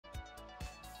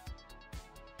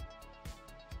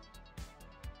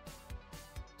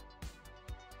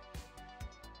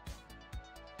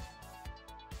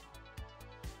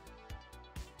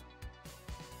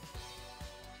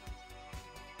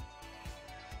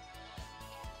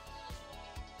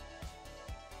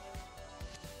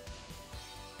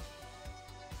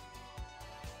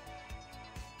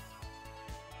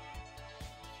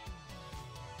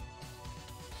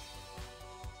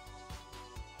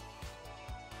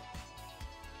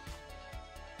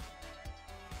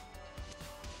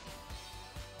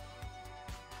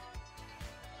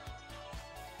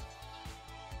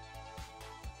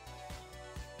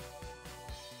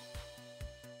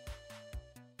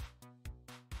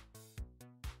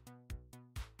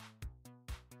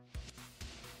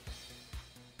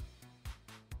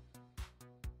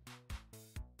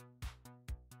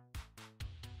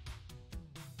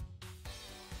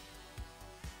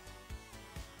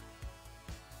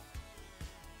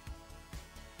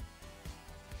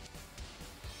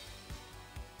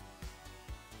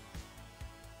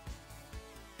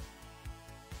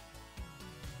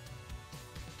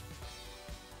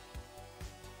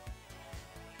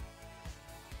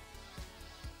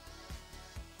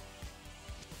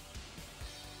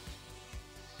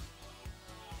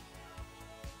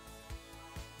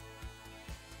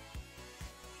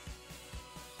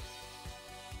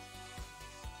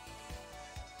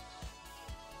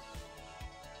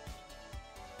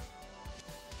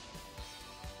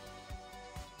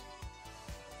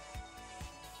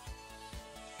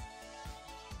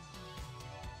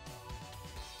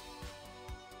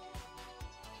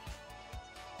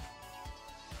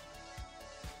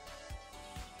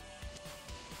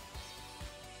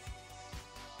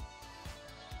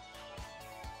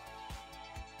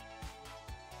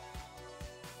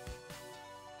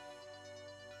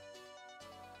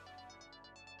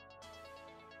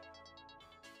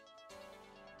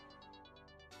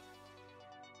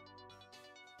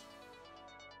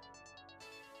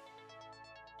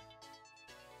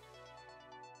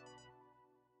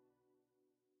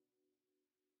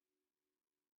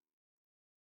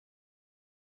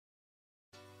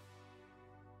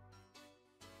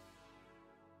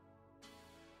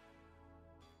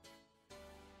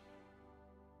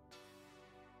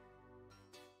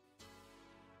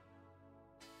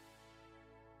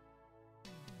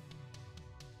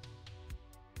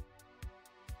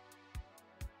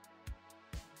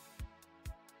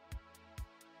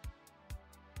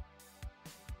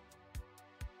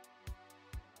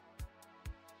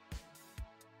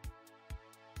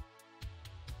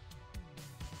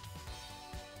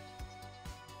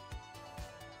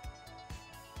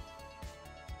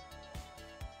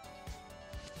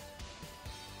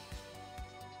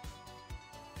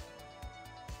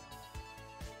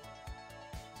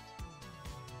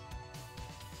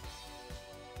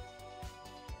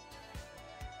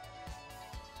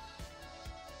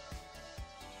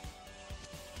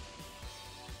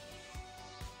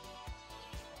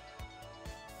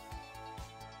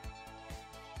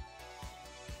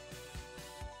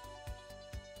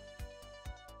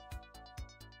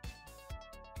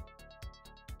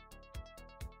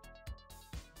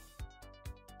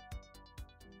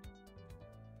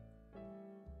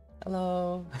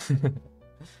Hello.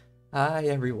 Hi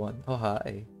everyone. Oh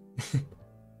hi.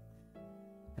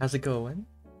 How's it going?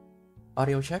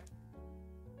 Audio check.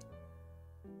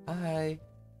 Hi.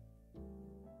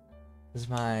 Is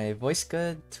my voice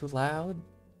good? Too loud?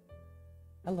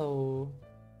 Hello.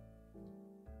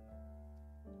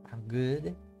 I'm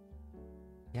good.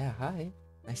 Yeah, hi.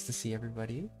 Nice to see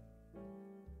everybody.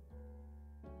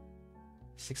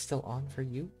 Music's still on for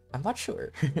you? I'm not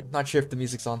sure. I'm not sure if the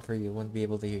music's on for you. Wouldn't be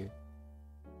able to hear.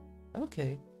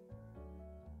 Okay.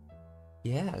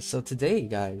 Yeah, so today,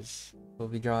 guys, we'll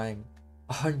be drawing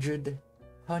 100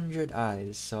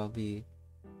 eyes. So I'll be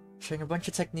sharing a bunch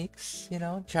of techniques,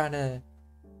 trying to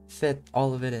fit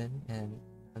all of it in and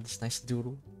have this nice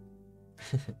doodle.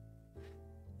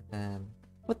 And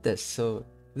with this, so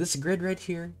this grid right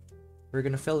here, we're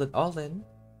gonna fill it all in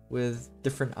with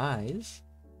different eyes.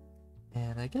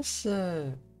 And I guess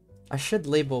I should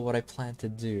label what I plan to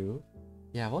do.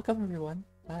 Yeah, welcome everyone.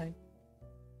 Hi.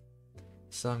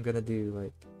 So I'm gonna do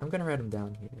I'm gonna write them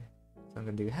down here. So I'm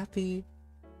gonna do happy,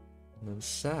 and then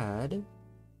sad, and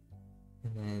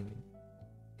then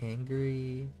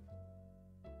angry.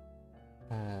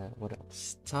 What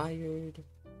else? Tired.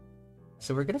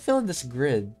 So we're gonna fill in this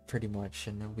grid pretty much,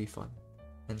 and it'll be fun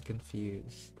and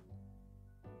confused.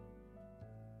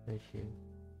 Right here.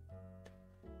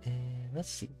 And let's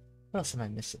see. What else am I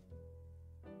missing?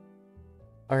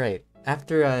 Alright,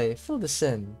 after I fill this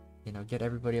in, get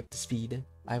everybody up to speed,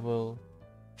 I will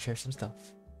share some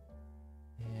stuff.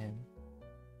 And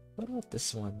what about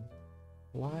this one?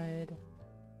 Wide.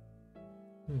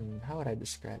 How would I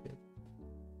describe it?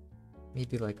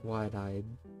 Maybe like wide-eyed.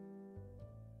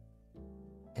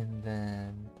 And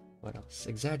then what else?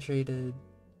 Exaggerated.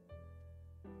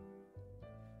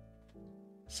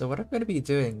 So what I'm gonna be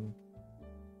doing,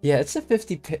 yeah, it's a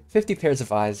 50 pairs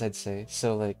of eyes, I'd say.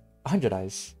 So like 100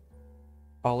 eyes,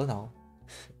 all in all.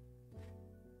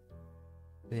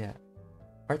 Yeah,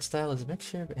 art style is a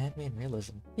mixture of anime and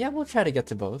realism. Yeah, we'll try to get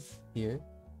to both here.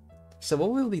 So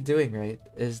what we'll be doing, right,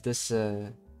 is this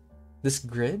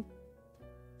grid.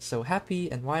 So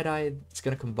happy and wide-eyed, it's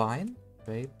gonna combine,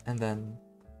 right? And then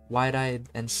wide-eyed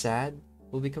and sad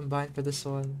will be combined for this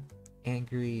one.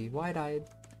 Angry, wide-eyed.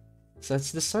 So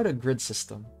it's this sort of grid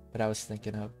system that I was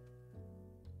thinking of.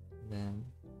 And then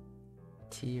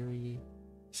teary.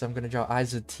 So I'm gonna draw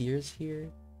eyes with tears here.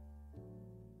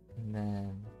 And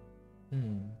then,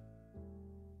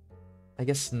 I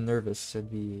guess nervous would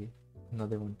be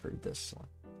another one for this one.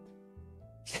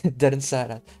 Dead and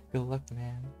sad. Good luck,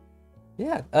 man.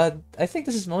 Yeah, I think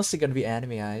this is mostly gonna be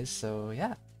anime eyes, so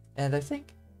yeah. And I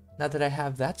think now that I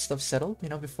have that stuff settled,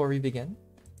 before we begin,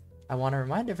 I want to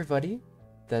remind everybody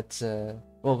that,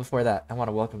 well, before that, I want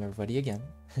to welcome everybody again,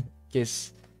 in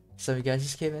case some of you guys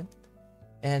just came in.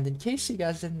 And in case you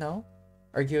guys didn't know,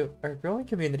 our growing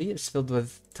community is filled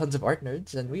with tons of art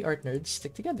nerds, and we art nerds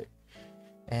stick together.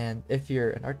 And if you're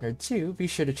an art nerd too, be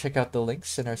sure to check out the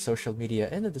links in our social media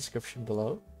in the description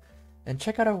below. And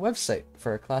check out our website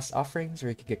for our class offerings where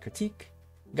you can get critique,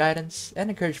 guidance, and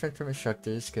encouragement from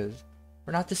instructors, because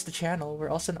we're not just a channel, we're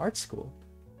also an art school.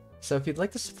 So if you'd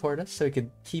like to support us so we can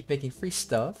keep making free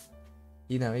stuff,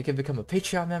 you can become a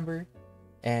Patreon member,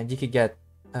 and you can get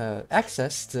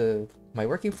access to my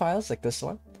working files like this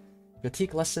one,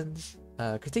 critique lessons,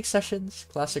 critique sessions,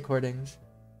 class recordings,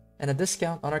 and a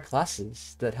discount on our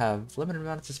classes that have limited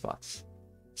amounts of spots.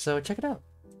 So check it out.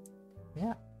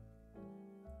 Yeah.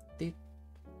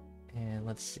 And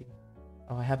let's see.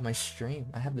 Oh, I have my stream.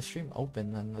 I have the stream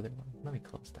open on another one. Let me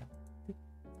close that.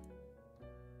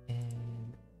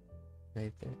 And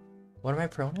right there. What are my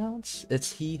pronouns?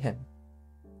 It's he, him.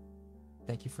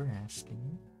 Thank you for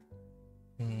asking.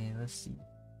 And let's see.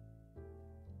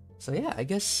 So yeah, I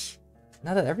guess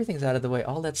now that everything's out of the way,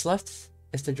 all that's left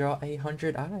is to draw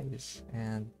 100 eyes.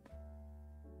 And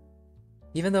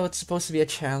even though it's supposed to be a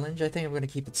challenge, I think I'm going to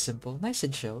keep it simple, nice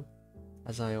and chill,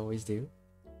 as I always do.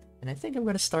 And I think I'm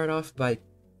going to start off by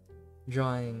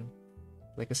drawing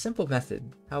like a simple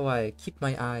method, how I keep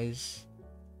my eyes,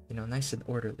 nice and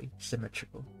orderly,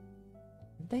 symmetrical.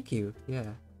 And thank you,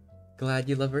 yeah. Glad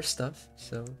you love our stuff,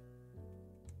 so...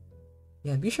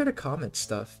 Yeah, and be sure to comment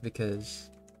stuff, because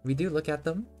we do look at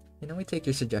them, we take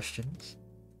your suggestions.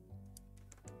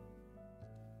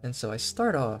 And so I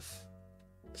start off,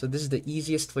 so this is the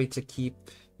easiest way to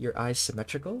keep your eyes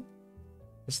symmetrical,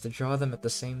 is to draw them at the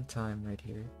same time right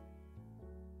here.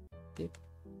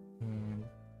 And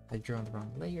I drew on the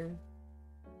wrong layer,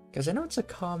 because I know it's a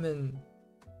common,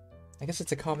 I guess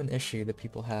it's a common issue that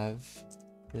people have,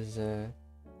 is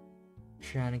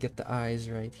trying to get the eyes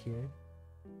right here.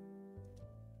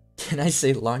 Can I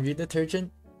say laundry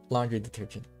detergent? Laundry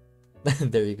detergent.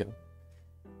 There you go.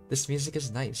 This music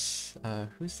is nice.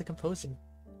 Who's the composer?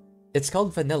 It's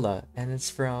called Vanilla, and it's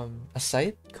from a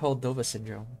site called Nova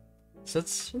Syndrome. So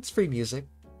it's free music,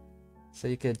 so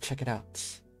you could check it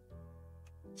out.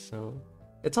 So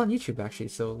it's on YouTube actually.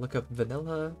 So look up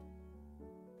Vanilla,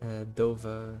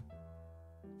 Dova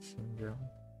Syndrome.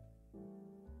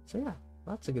 So yeah,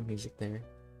 lots of good music there.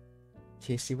 In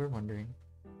case you were wondering.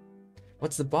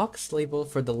 What's the box label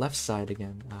for the left side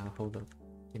again? Hold up.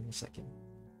 Give me a second.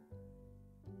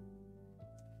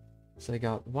 So I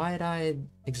got wide-eyed,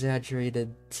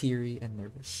 exaggerated, teary, and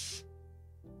nervous.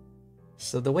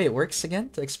 So the way it works again,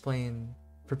 to explain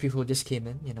for people who just came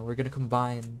in, we're gonna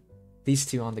combine these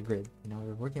two on the grid.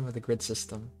 We're working with the grid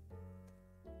system.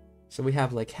 So we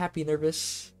have like happy,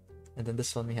 nervous, and then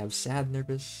this one we have sad,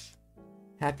 nervous,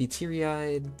 happy,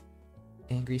 teary-eyed,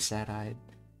 angry, sad-eyed.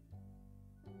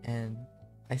 And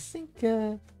I think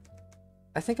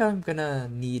I'm gonna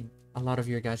need a lot of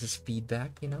your guys'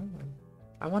 feedback,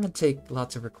 I want to take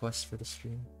lots of requests for the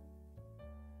stream.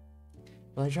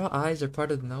 Will I draw eyes or part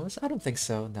of the nose? I don't think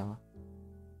so, no.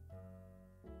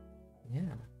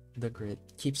 Yeah, the grid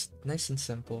keeps it nice and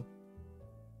simple.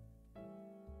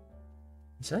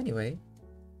 So anyway,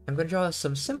 I'm gonna draw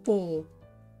some simple,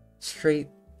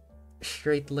 straight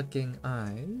looking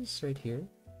eyes right here.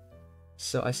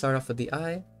 So I start off with the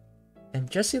eye, and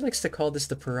Jesse likes to call this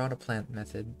the piranha plant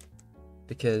method.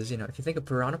 Because, if you think of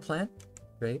piranha plant,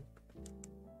 right?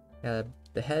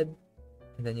 The head,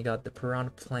 and then you got the piranha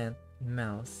plant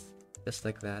mouth, just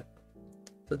like that.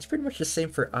 So it's pretty much the same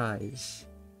for eyes.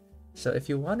 So if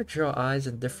you want to draw eyes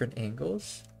in different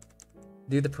angles,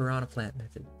 do the piranha plant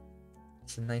method.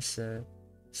 It's a nice,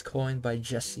 it's coined by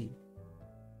Jesse,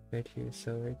 right here.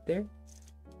 So right there,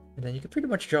 and then you can pretty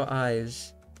much draw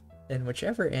eyes in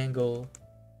whichever angle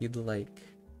you'd like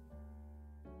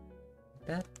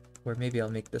that. Or maybe I'll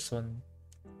make this one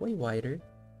way wider.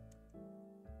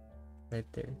 Right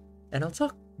there. And I'll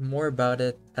talk more about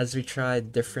it as we try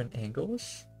different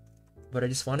angles. But I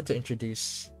just wanted to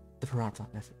introduce the piranha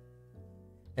plant method.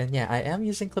 And yeah, I am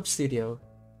using Clip Studio.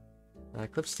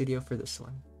 Clip Studio for this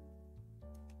one.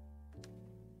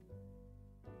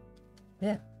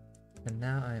 Yeah. And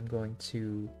now I'm going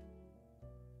to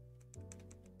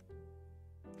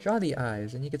draw the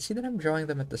eyes. And you can see that I'm drawing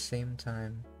them at the same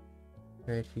time.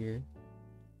 Right here.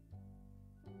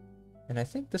 And I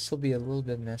think this will be a little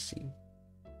bit messy.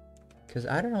 Because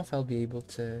I don't know if I'll be able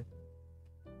to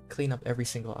clean up every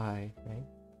single eye, right?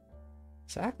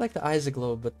 So act like the eye's a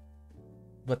globe,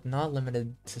 but not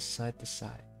limited to side.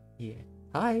 Yeah.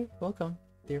 Hi, welcome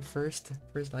to your first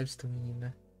live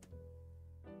stream.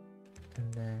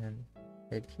 And then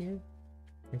right here,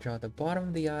 you draw the bottom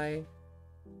of the eye.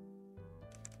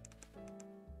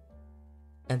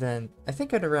 And then I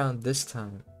think at around this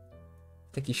time,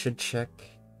 I think you should check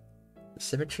the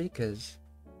symmetry, because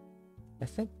I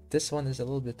think this one is a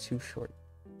little bit too short.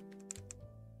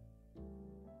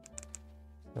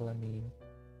 So let me...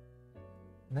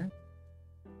 that.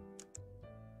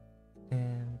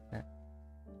 And that.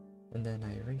 And then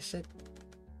I erase it.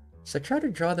 So try to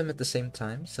draw them at the same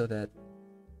time so that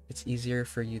it's easier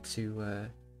for you to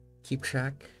keep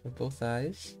track of both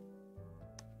eyes.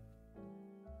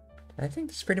 I think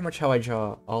that's pretty much how I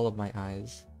draw all of my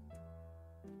eyes.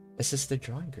 It's just the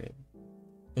drawing grid.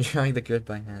 Drawing the grid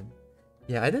by hand.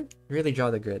 Yeah, I didn't really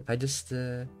draw the grid. I just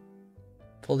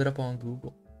pulled it up on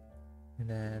Google. And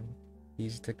then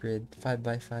used the grid,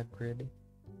 5x5 grid.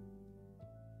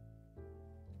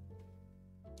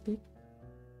 Beep.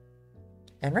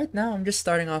 And right now I'm just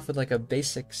starting off with like a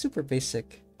basic, super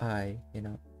basic eye,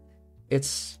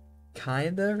 It's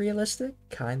kinda realistic,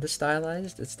 kinda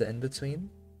stylized. It's the in-between.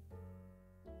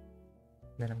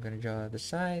 Then I'm gonna draw the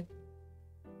side,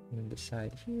 and then the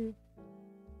side here,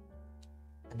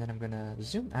 and then I'm gonna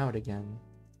zoom out again,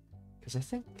 because I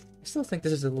still think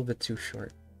this is a little bit too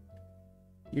short.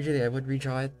 Usually I would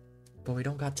redraw it, but we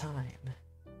don't got time.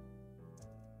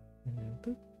 And then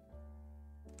boop.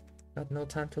 Got no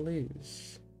time to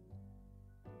lose.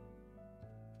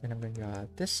 And I'm gonna draw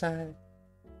this side,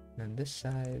 and then this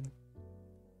side,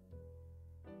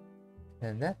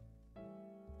 and that,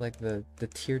 like the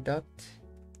tear duct.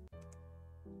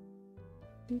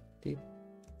 Deep.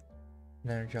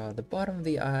 Then I draw the bottom of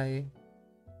the eye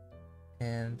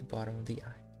and the bottom of the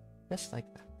eye, just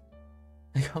like that.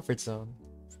 My comfort zone.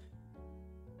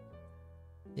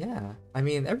 Yeah, I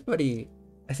mean, I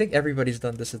think everybody's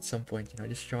done this at some point,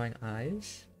 just drawing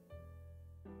eyes.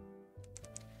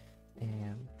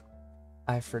 And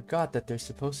I forgot that there's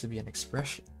supposed to be an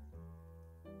expression.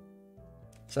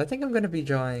 So I think I'm gonna be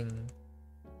drawing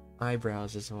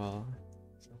eyebrows as well.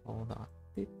 So hold on.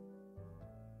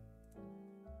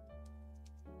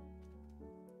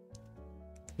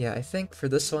 Yeah, I think for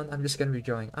this one, I'm just gonna be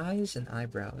drawing eyes and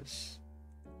eyebrows.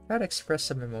 Try to express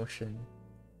some emotion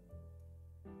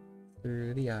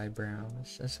through the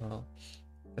eyebrows as well.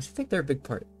 I think they're a big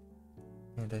part,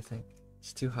 and I think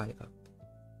it's too high up.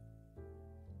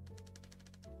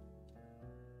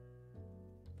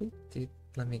 Dude,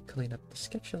 let me clean up the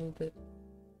sketch a little bit.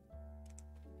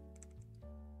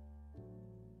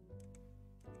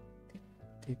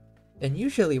 And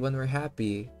usually when we're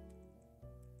happy,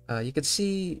 you can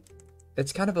see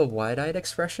it's kind of a wide-eyed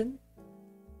expression.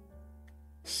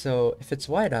 So if it's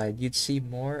wide-eyed, you'd see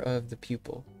more of the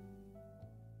pupil.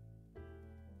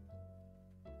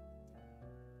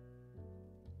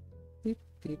 Beep,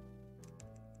 beep.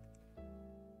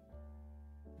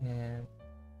 And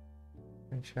I'm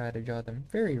gonna try to draw them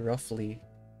very roughly.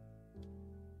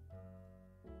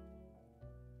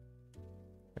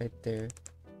 Right there.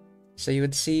 So you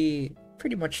would see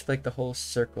pretty much like the whole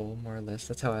circle, more or less.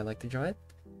 That's how I like to draw it.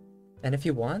 And if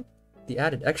you want, the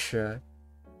added extra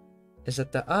is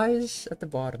that the eyes at the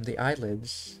bottom, the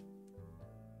eyelids,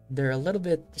 they're a little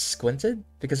bit squinted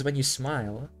because when you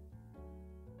smile,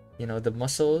 you know, the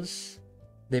muscles,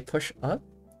 they push up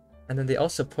and then they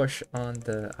also push on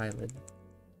the eyelid.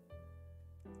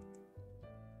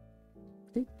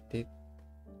 Beep, beep.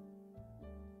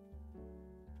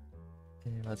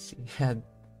 And let's see, had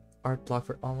art block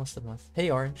for almost a month.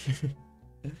 Hey, Orange.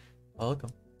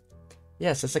 Welcome.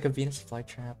 Yes, it's like a Venus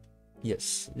flytrap.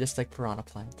 Yes, just like piranha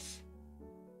plants.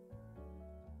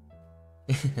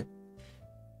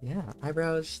 Yeah,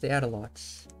 eyebrows, they add a lot.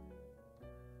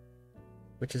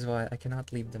 Which is why I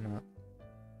cannot leave them out.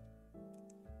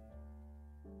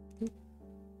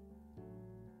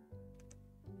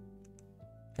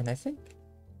 And I think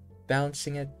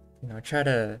balancing it, you know, try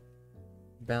to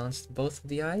balance both of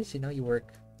the eyes, you know, you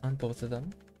work on both of them.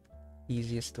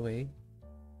 Easiest way.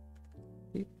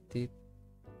 Deep, deep,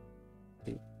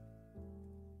 deep.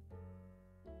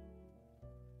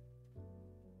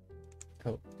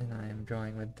 Oh, and I am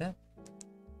drawing with that.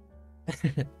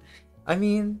 I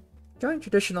mean, drawing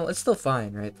traditional, it's still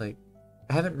fine, right? Like,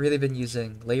 I haven't really been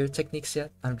using layer techniques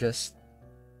yet. I'm just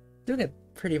doing it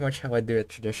pretty much how I do it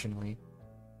traditionally.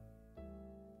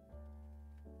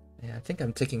 Yeah, I think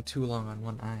I'm taking too long on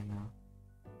one eye now.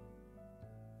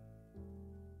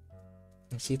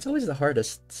 And see, it's always the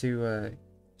hardest to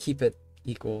keep it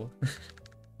equal,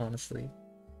 honestly.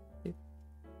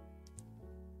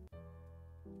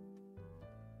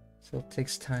 So it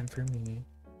takes time for me.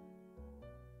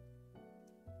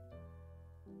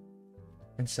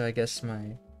 And so I guess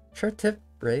my short tip,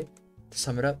 right? To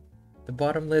sum it up, the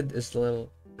bottom lid is a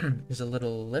little is a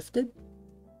little lifted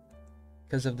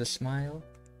because of the smile.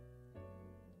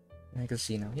 And I can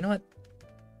see now. You know what?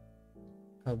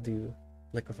 I'll do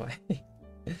liquefy.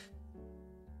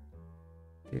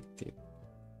 Dude.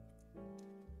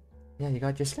 Yeah, you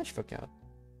got your sketchbook out.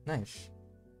 Nice.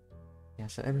 Yeah,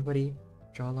 so everybody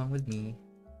draw along with me.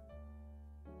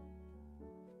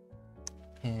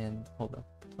 And hold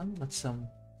up. Let me let some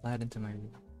light into my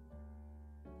room.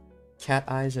 Cat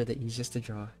eyes are the easiest to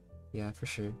draw. Yeah, for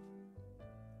sure.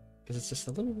 Because it's just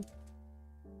a little,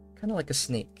 kind of like a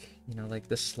snake. You know, like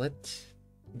the slit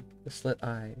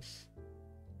eyes.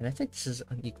 And I think this is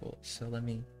unequal, so let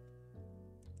me...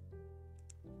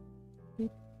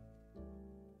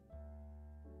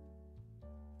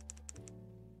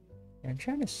 I'm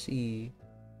trying to see...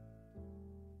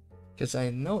 Because I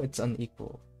know it's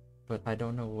unequal, but I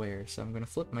don't know where, so I'm gonna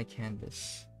flip my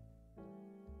canvas.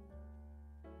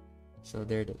 So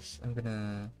there it is. I'm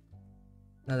gonna...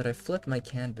 Now that I flipped my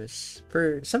canvas,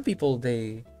 for some people,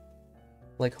 they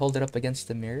like hold it up against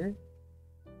the mirror.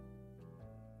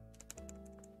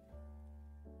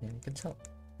 Yeah, you can tell.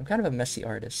 I'm kind of a messy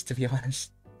artist, to be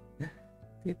honest.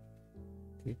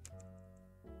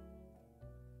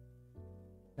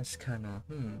 That's kind of,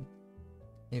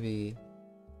 maybe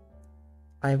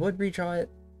I would redraw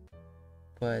it,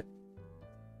 but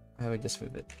I would just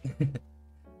move it.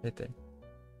 Right there.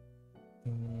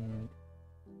 And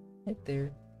right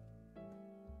there.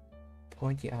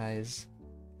 Pointy eyes.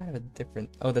 Kind of a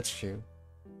different... Oh, that's true.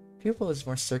 Pupil is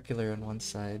more circular on one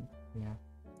side. Yeah.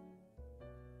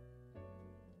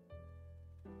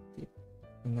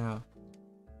 Now,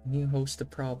 new host a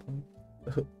problem.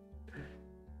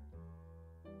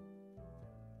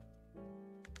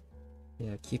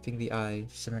 Yeah, keeping the eye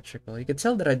symmetrical. You can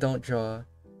tell that I don't draw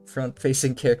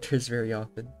front-facing characters very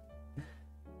often.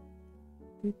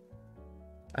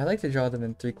 I like to draw them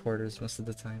in 3/4 most of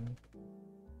the time.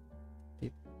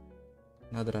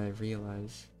 Now that I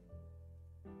realize.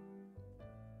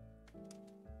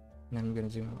 And I'm gonna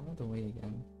zoom out all the way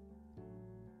again.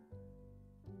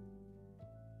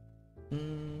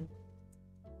 Mm,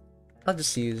 I'll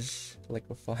just use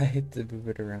liquify to move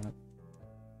it around.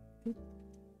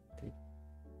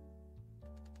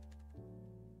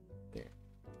 There.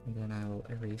 And then I'll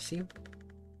erase you.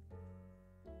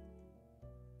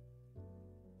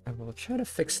 I will try to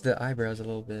fix the eyebrows a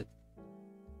little bit.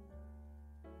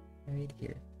 Right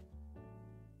here.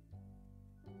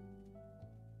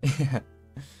 Yeah,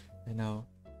 I know.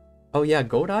 Oh yeah,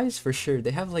 goat eyes for sure.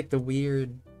 They have like the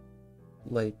weird,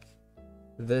 like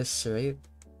this, right?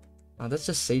 Oh, that's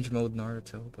just Sage Mode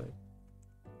Naruto, but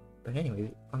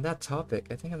anyway, on that topic,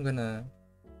 I think I'm gonna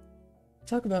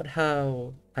talk about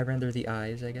how I render the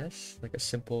eyes, I guess. Like a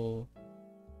simple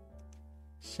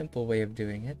way of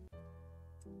doing it.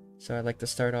 So I like to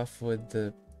start off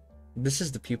with this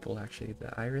is the pupil actually.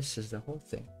 The iris is the whole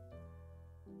thing.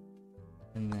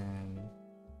 And then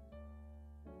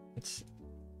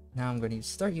now I'm going to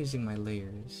start using my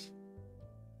layers.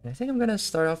 And I think I'm going to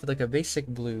start off with like a basic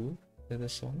blue for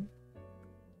this one.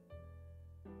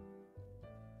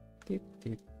 Deep,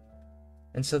 deep.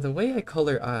 And so the way I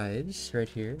color eyes right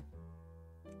here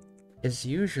is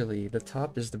usually the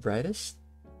top is the brightest,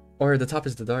 or the top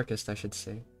is the darkest, I should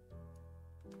say.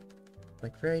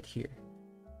 Like right here.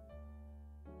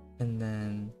 And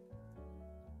then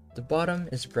the bottom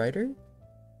is brighter.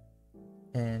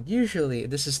 And usually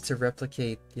this is to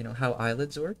replicate, you know, how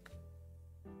eyelids work.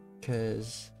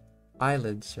 Because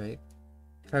eyelids, right?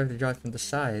 If I were to draw it from the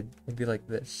side, it'd be like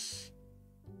this.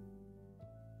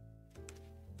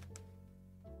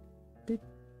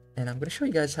 And I'm going to show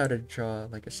you guys how to draw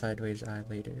like a sideways eye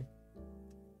later.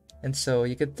 And so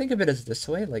you could think of it as this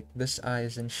way, like this eye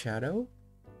is in shadow.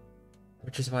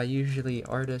 Which is why usually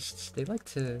artists, they like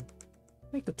to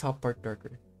make the top part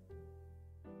darker.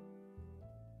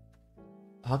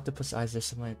 Octopus eyes are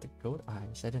similar to goat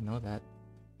eyes. I didn't know that.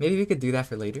 Maybe we could do that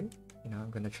for later. You know, I'm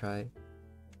gonna try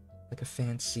like a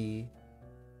fancy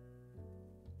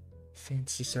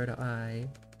sort of eye.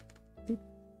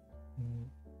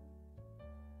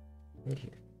 Right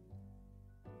here.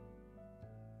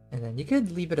 And then you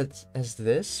could leave it as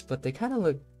this, but they kind of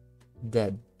look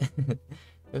dead.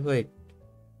 Look like,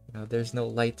 you know, there's no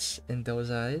lights in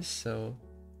those eyes, so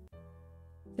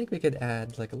I think we could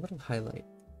add like a little highlight.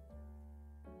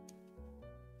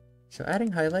 So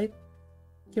adding highlight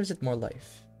gives it more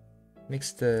life.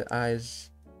 Makes the eyes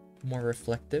more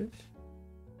reflective,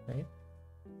 right?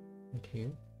 Right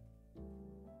here.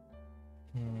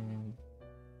 And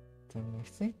then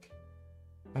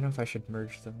I don't know if I should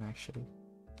merge them actually.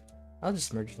 I'll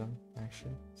just merge them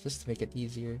actually, just to make it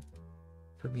easier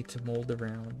for me to mold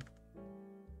around.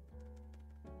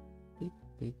 Beep,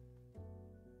 beep.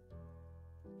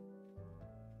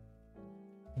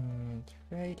 And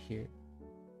right here.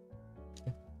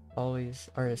 Always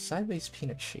are a sideways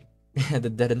peanut shape. The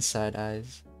dead inside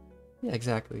eyes. Yeah,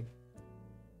 exactly.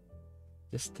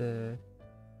 Just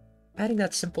adding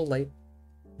that simple light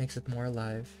makes it more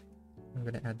alive. I'm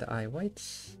gonna add the eye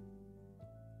whites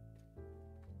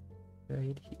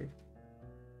right here.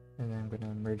 And then I'm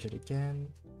gonna merge it again.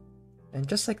 And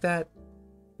just like that,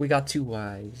 we got two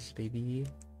eyes, baby.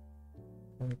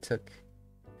 Only took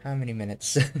how many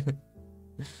minutes?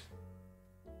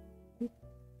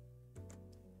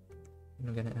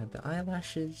 I'm gonna add the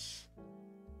eyelashes.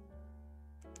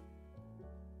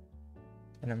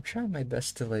 And I'm trying my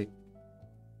best to like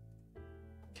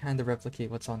kind of replicate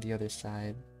what's on the other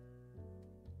side.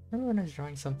 Remember when I was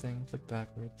drawing something, look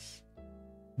backwards?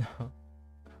 No.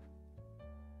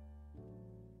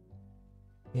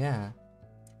 Yeah,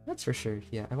 that's for sure.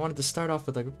 Yeah, I wanted to start off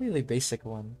with like a really basic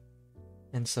one.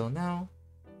 And so now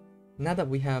that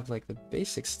we have like the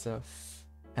basic stuff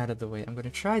out of the way, I'm gonna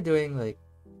try doing like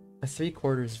a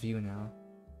 3/4 view now.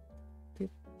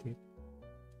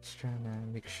 Just trying to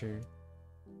make sure.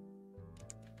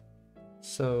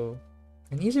 So,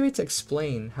 an easy way to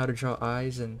explain how to draw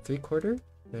eyes in 3/4,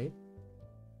 right,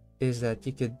 is that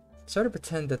you could sort of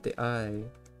pretend that the eye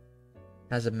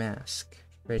has a mask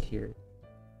right here.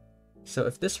 So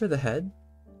if this were the head,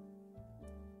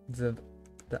 the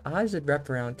eyes would wrap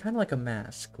around kind of like a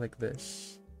mask, like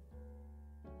this.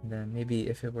 And then maybe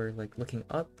if it were like looking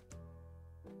up,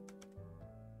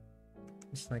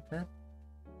 just like that,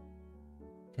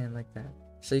 and like that.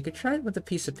 So you could try it with a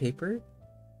piece of paper,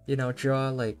 you know, draw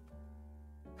like,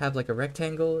 have like a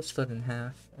rectangle split in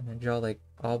half, and then draw like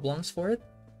oblongs for it.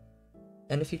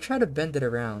 And if you try to bend it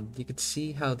around, you could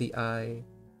see how the eye,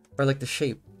 or like the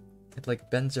shape, it like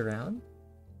bends around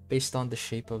based on the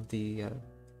shape of the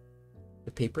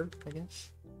paper, I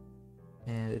guess.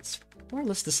 And it's more or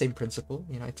less the same principle,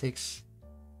 you know. It takes,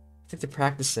 I think, to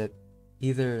practice it,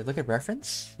 either look at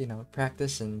reference, you know,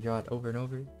 practice and draw it over and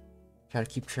over, try to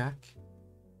keep track,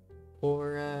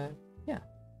 Or, yeah,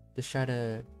 just try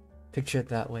to picture it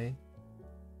that way.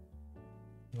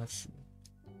 Let's see.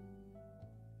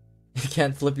 You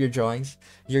can't flip your drawings.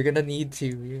 You're gonna need to.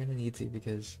 You're gonna need to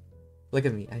because look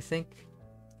at me. I think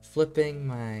flipping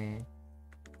my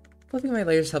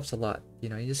layers helps a lot. You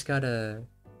know, you just gotta,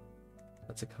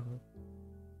 what's it called?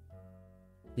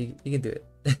 You can do it.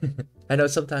 I know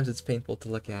sometimes it's painful to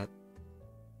look at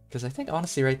because I think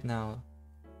honestly right now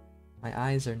my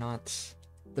eyes are not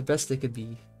the best they could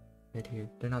be right here.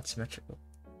 They're not symmetrical.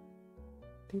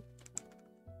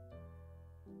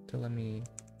 So let me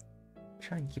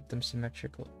try and keep them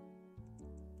symmetrical.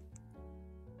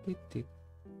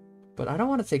 But I don't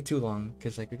want to take too long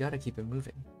because like we gotta keep it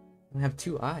moving. I have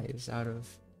 2 eyes out of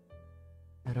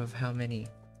how many?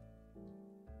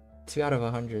 2 out of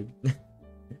 100.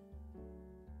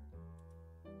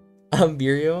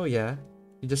 Mirio, yeah.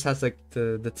 He just has like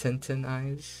the Tintin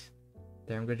eyes.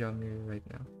 There, I'm gonna draw Mirio right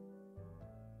now.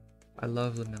 I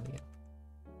love Lemillion.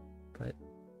 But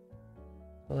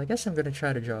well, I guess I'm gonna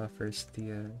try to draw first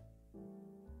the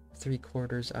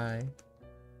 3/4 eye.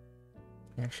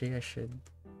 Actually, I should.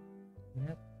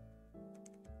 Yep.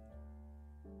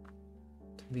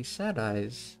 These sad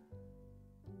eyes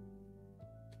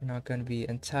are not gonna be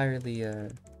entirely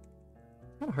kind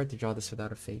of hard to draw this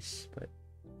without a face, but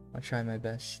I'll try my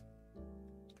best.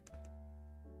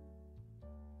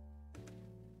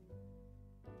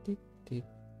 Deep, deep.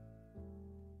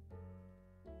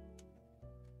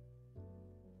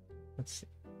 Let's see.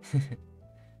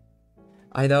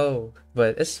 I know,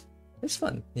 but it's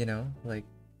fun, you know, like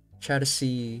try to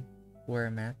see where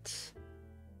I'm at,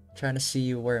 trying to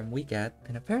see where I'm weak at,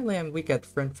 and apparently I'm weak at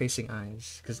front-facing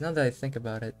eyes, because now that I think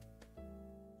about it,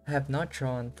 I have not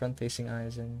drawn front-facing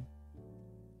eyes in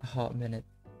a hot minute.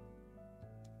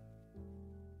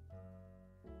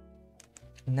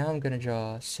 And now I'm gonna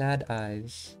draw sad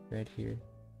eyes right here.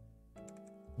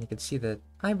 You can see that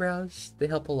eyebrows, they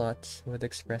help a lot with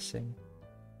expressing.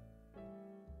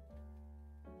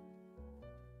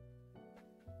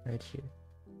 Right here.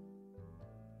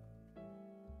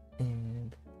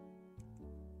 And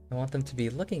I want them to be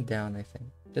looking down, I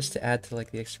think, just to add to like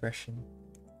the expression.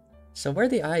 So where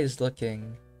the eye is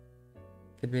looking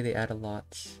could really add a lot,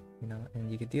 you know,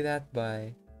 and you could do that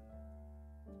by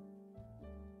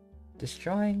just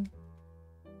drawing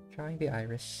the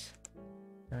iris,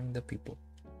 drawing the pupil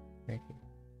right here.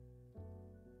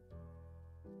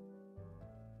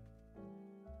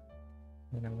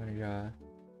 And I'm gonna draw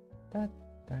that.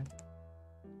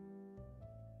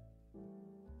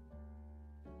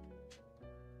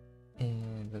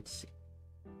 And let's see.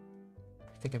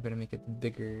 I think I'm gonna make it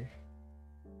bigger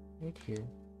right here.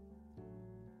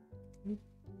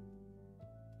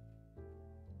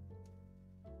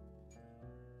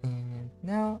 And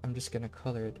now I'm just gonna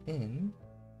color it in.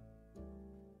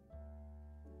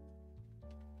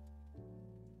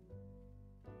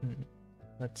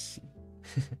 Let's see.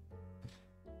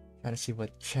 Trying to see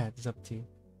what chat is up to.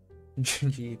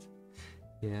 Jeez.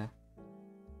 Yeah.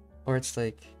 Or it's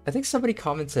like, I think somebody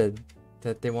commented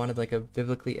that they wanted like a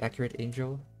biblically accurate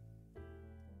angel.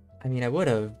 I mean, I would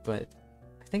have, but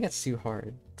I think that's too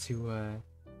hard to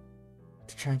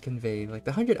try and convey. Like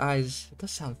the 100 eyes, it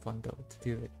does sound fun though to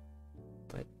do it,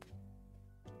 but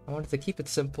I wanted to keep it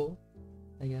simple,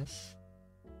 I guess.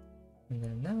 And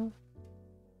then now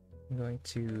I'm going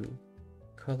to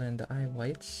color in the eye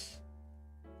whites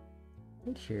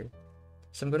right here.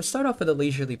 So I'm gonna start off with a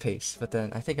leisurely pace, but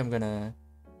then I think I'm gonna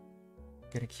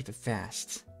keep it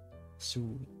fast. So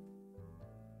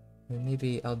and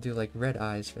maybe I'll do like red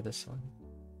eyes for this one.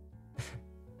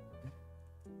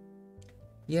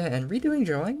 Yeah, and redoing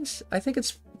drawings, I think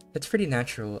it's pretty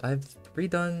natural. I've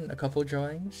redone a couple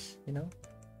drawings, you know,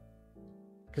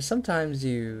 because sometimes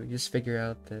you just figure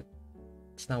out that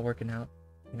it's not working out,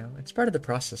 you know. It's part of the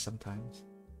process sometimes.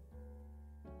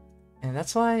 And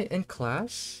that's why in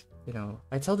class, you know,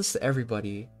 I tell this to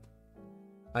everybody.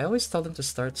 I always tell them to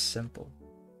start simple.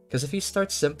 Because if you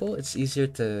start simple, it's easier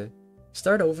to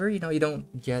start over, you know, you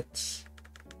don't get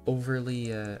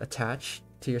overly attached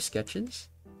to your sketches.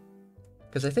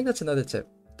 Because I think that's another tip.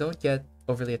 Don't get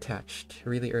overly attached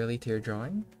really early to your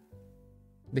drawing.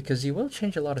 Because you will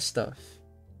change a lot of stuff,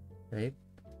 right?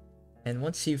 And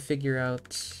once you figure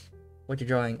out what your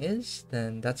drawing is,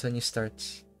 then that's when you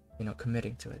start, you know,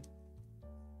 committing to it.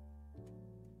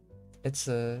 It's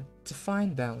a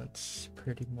fine balance,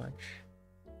 pretty much.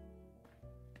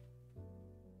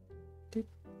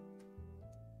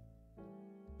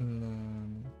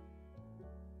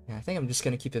 Yeah, I think I'm just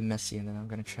gonna keep it messy and then I'm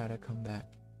gonna try to come back.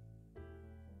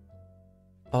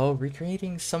 Oh,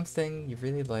 recreating something you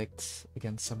really liked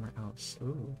against somewhere else.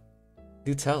 Ooh.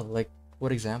 Do tell, like,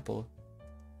 what example?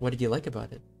 What did you like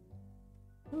about it?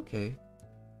 Okay.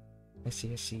 I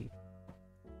see, I see.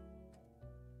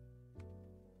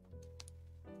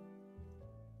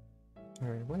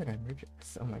 Alright, what did I merge it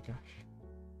with? Oh my gosh.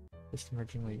 Just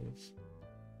merging layers.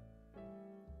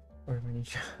 Or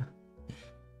miniature.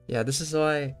 Yeah, this is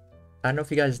why, I don't know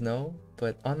if you guys know,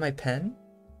 but on my pen,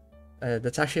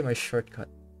 that's actually my shortcut.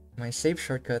 My save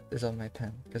shortcut is on my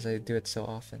pen, because I do it so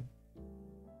often.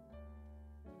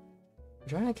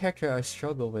 Drawing a character I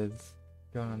struggle with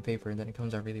drawing on paper, and then it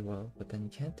comes out really well, but then you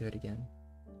can't do it again.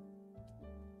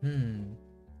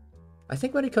 I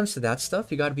think when it comes to that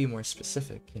stuff, you gotta be more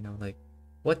specific, you know, like,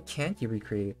 what can't you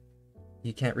recreate?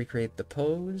 You can't recreate the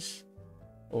pose,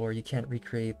 or you can't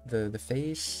recreate the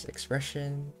face,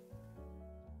 expression.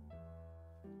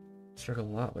 Struggle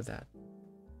a lot with that.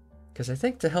 Because I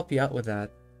think to help you out with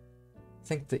that, I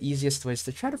think the easiest way is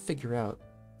to try to figure out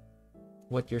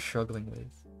what you're struggling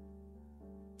with.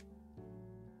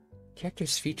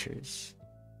 Character's features.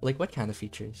 Like what kind of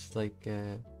features? Like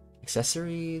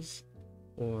accessories?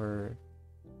 Or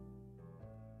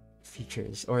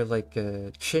features? Or like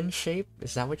chin shape?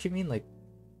 Is that what you mean? Like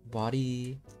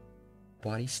body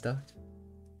stuff?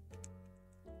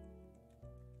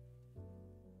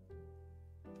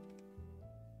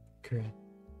 Correct.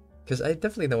 Because I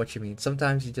definitely know what you mean.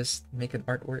 Sometimes you just make an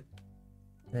artwork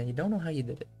and then you don't know how you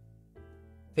did it.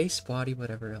 Face, body,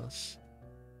 whatever else.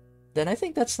 Then I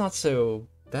think that's not so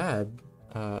bad,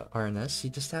 RNS. You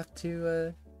just have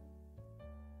to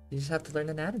learn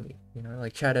anatomy. You know,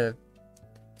 like try to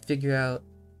figure out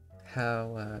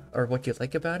how or what you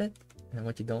like about it and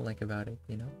what you don't like about it.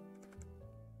 You know.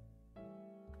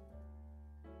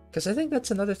 Because I think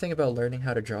that's another thing about learning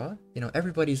how to draw. You know,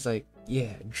 everybody's like,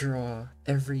 yeah, draw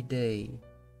every day,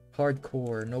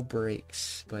 hardcore, no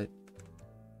breaks. But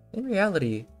in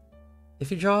reality, if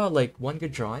you draw like one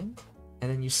good drawing, and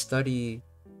then you study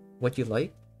what you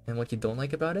like and what you don't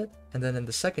like about it, and then in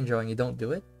the second drawing you don't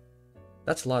do it,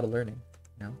 that's a lot of learning,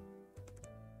 you know?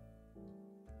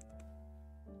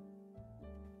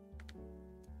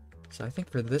 So I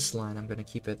think for this line, I'm gonna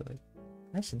keep it like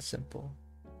nice and simple.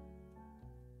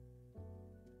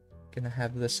 Gonna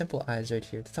have the simple eyes right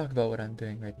here to talk about what I'm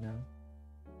doing right now,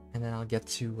 and then I'll get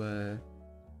to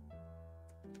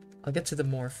the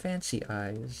more fancy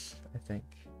eyes, I think.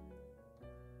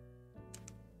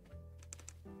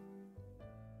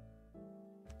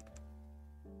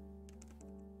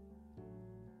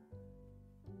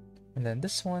 And then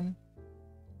this one,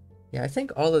 yeah, I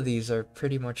think all of these are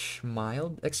pretty much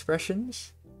mild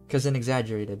expressions, because in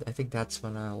exaggerated, I think that's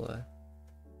when I'll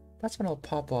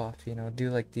pop off, you know,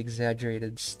 do like the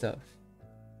exaggerated stuff.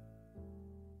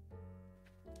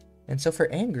 And so for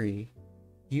angry,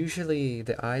 usually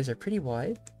the eyes are pretty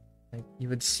wide. Like you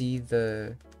would see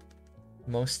the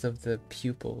most of the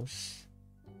pupils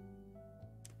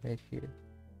right here.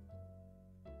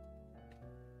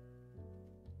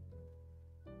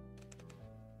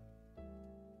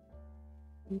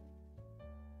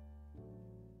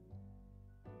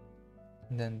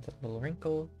 And then the little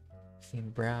wrinkle, same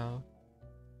brow.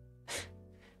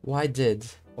 Why did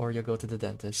Oreo go to the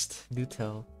dentist? Do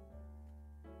tell.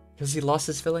 Because he lost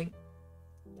his filling?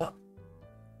 What?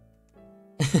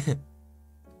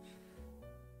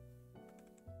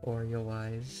 Oreo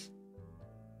wise.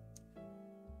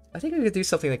 I think we could do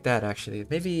something like that actually.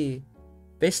 Maybe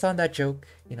based on that joke,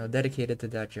 you know, dedicated to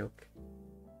that joke.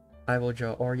 I will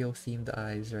draw Oreo themed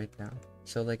eyes right now.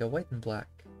 So like a white and black.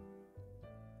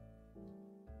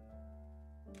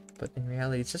 But in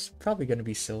reality, it's just probably gonna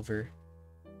be silver.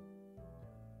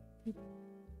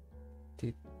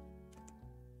 Dude.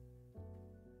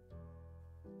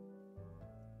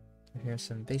 Here's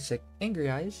some basic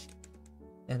angry eyes.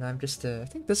 And I'm just, I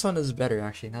think this one is better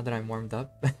actually, now that I'm warmed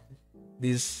up.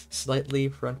 These slightly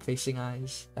front-facing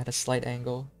eyes at a slight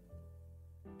angle.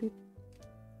 Beep.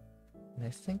 And I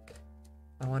think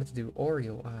I wanted to do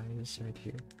Oreo eyes right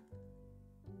here.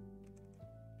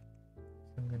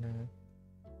 So I'm gonna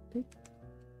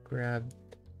grab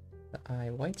the eye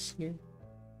whites here.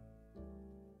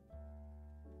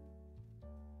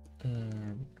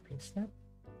 And erase that.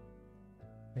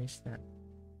 Erase that.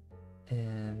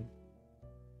 And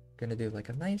gonna do like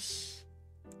a nice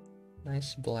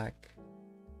black.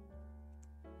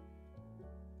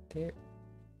 There.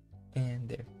 And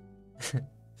there.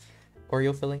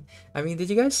 Oreo filling. I mean, did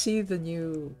you guys see the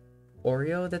new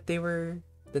Oreo that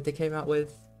they came out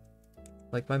with?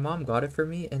 Like my mom got it for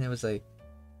me and it was like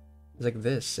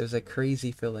this. It was like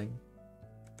crazy filling.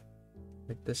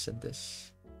 Like this and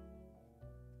this.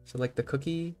 So like the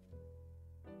cookie,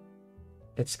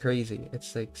 it's crazy.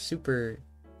 It's like super,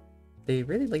 They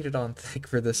really laid it on thick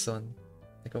for this one.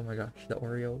 Like, oh my gosh, the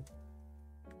Oreo.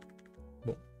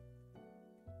 Boom.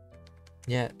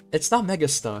 Yeah, it's not mega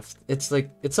stuffed. It's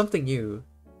like, it's something new.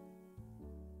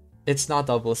 It's not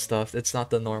double stuffed. It's not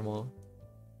the normal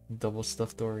double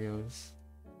stuffed Oreos.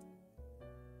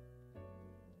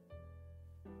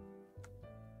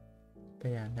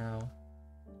 But yeah, now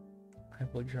I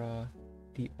will draw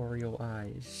the Oreo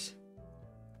eyes.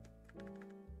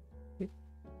 Beep,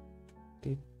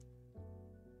 beep.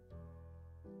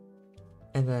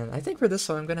 And then I think for this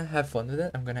one, I'm gonna have fun with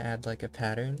it. I'm gonna add like a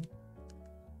pattern.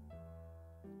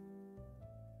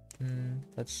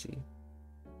 Let's see.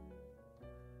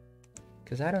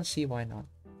 Because I don't see why not.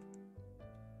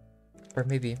 Or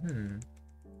maybe,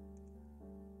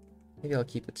 maybe I'll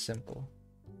keep it simple.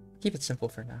 Keep it simple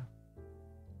for now.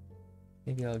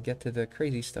 Maybe I'll get to the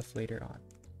crazy stuff later on.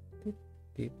 Beep,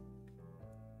 beep.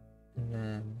 And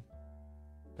then,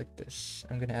 like this.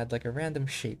 I'm gonna add like a random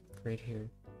shape right here.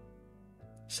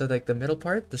 So like the middle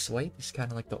part, this white, is kind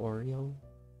of like the Oreo.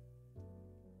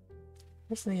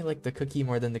 Personally, like the cookie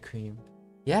more than the cream.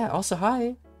 Yeah, also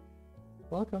hi!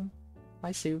 Welcome.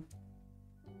 Hi, Sue.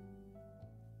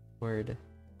 Word.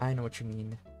 I know what you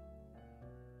mean.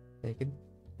 This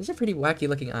is a pretty wacky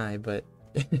looking eye, but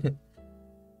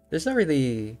there's no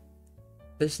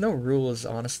rules,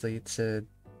 honestly, to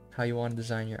how you want to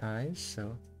design your eyes,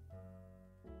 so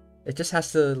it just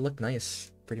has to look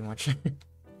nice, pretty much.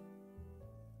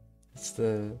 That's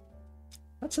the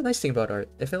nice thing about art.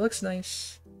 If it looks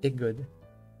nice, it good.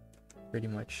 Pretty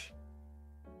much.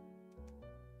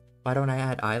 Why don't I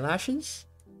add eyelashes?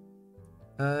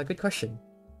 Good question.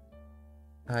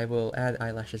 I will add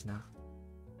eyelashes now.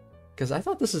 Because I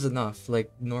thought this is enough,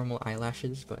 like normal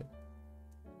eyelashes, but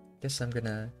I guess I'm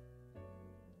gonna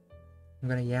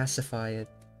yassify it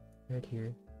right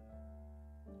here.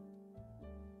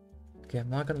 Okay, I'm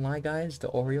not gonna lie, guys, the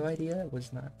Oreo idea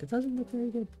was not, it doesn't look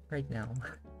very good right now.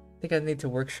 I think I need to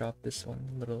workshop this one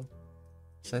a little.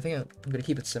 So I think I'm gonna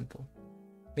keep it simple.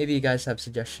 Maybe you guys have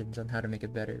suggestions on how to make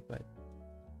it better, but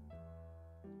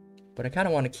I kind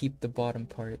of want to keep the bottom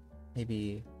part.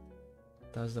 Maybe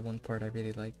that was the one part I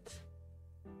really liked.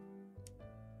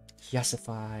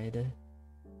 Yassified.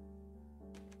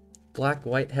 Black,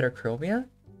 white, heterochromia?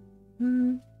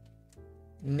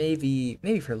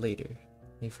 Maybe for later.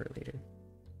 Maybe for later.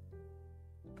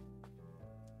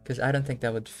 Because I don't think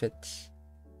that would fit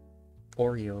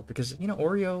Oreo. Because, you know,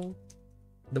 Oreo,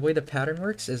 the way the pattern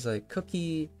works is like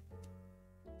cookie,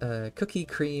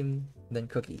 cream, then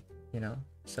cookie, you know?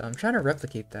 So I'm trying to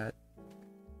replicate that.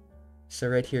 So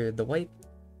right here, the white,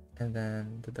 and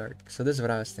then the dark. So this is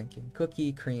what I was thinking.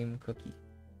 Cookie, cream, cookie.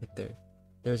 Right there.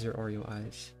 There's your Oreo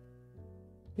eyes.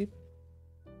 Beep.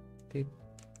 Beep.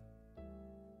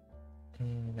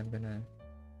 And I'm gonna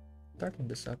darken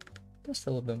this up just a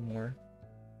little bit more.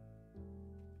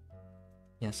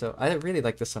 Yeah, so I really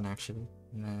like this one actually.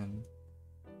 And then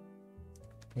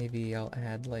maybe I'll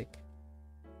add like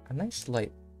a nice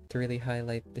light to really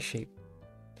highlight the shape.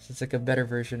 So it's like a better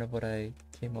version of what I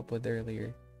came up with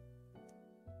earlier.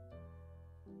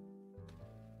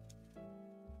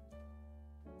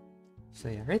 So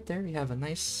yeah, right there we have a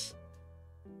nice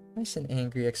and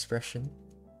angry expression.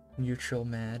 Neutral,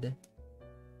 mad.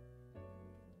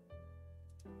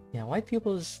 Yeah, white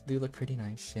pupils do look pretty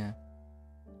nice, yeah.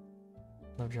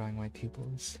 Love drawing white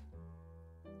pupils.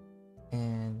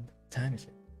 And what time is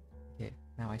it? Okay,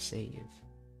 now I save.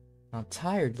 Now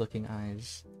tired looking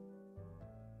eyes.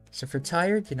 So for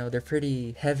tired, you know, they're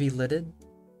pretty heavy lidded.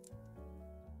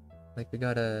 Like we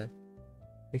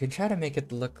can try to make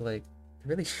it look like they're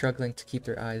really struggling to keep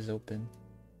their eyes open.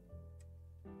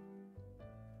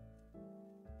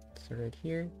 So right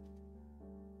here.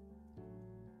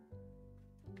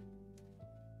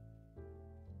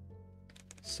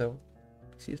 So,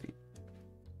 excuse me.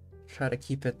 Try to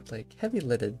keep it like heavy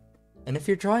lidded. And if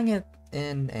you're drawing it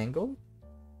in angle,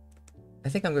 I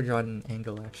think I'm gonna draw it in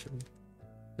angle actually.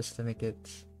 Just to make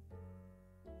it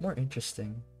more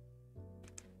interesting.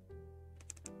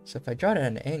 So if I draw it at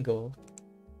an angle,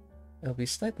 it'll be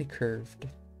slightly curved.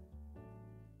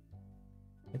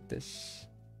 Like this.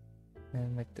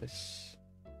 And like this.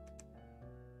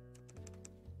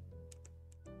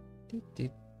 Deep,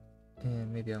 deep.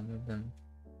 And maybe I'll move them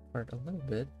apart a little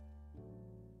bit.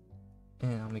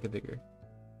 And I'll make it bigger.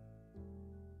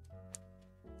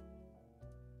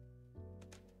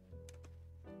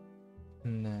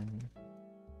 And then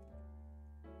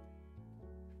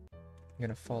I'm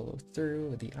gonna follow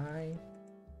through with the eye.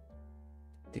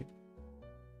 Dude.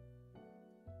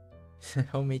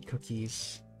 Homemade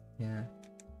cookies. Yeah.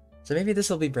 So maybe this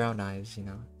will be brown eyes, you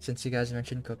know, since you guys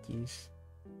mentioned cookies.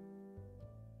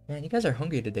 Man, you guys are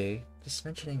hungry today. Just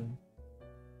mentioning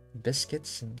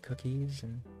biscuits and cookies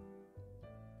and...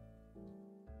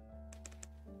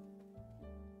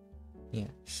 Yeah,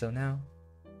 so now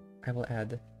I will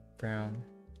add brown.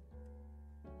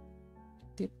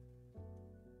 Deep.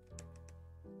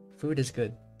 Food is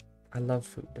good. I love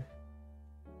food.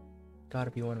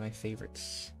 Gotta be one of my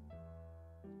favorites.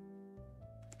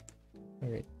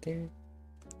 Right there.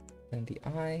 And the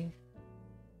eye.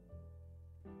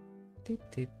 Deep,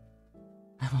 deep.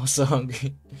 I'm also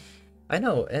hungry. I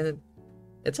know, and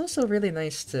it's also really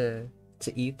nice to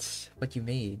eat what you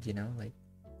made, you know, like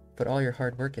put all your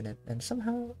hard work in it, and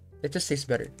somehow it just tastes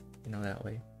better, you know, that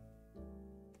way.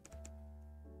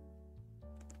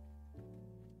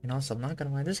 And also, I'm not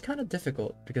gonna lie, this is kind of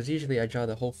difficult because usually I draw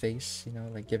the whole face, you know,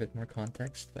 like give it more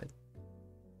context, but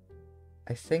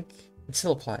I think it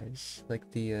still applies.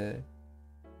 Like the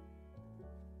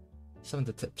some of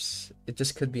the tips, it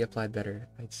just could be applied better,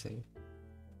 I'd say.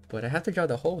 But I have to draw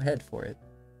the whole head for it.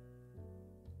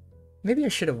 Maybe I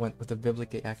should have went with a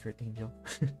biblically accurate angel.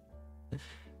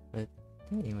 But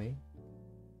anyway,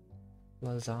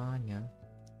 lasagna.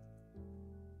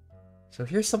 So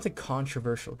here's something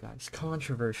controversial, guys.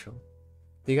 Controversial.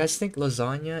 Do you guys think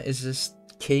lasagna is just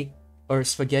cake or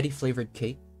spaghetti flavored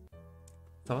cake?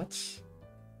 Thoughts?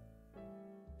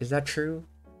 Is that true?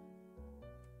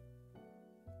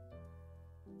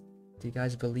 Do you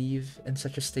guys believe in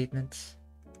such a statement?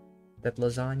 That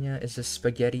lasagna is a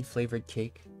spaghetti flavored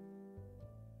cake?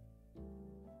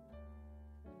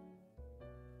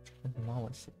 Mom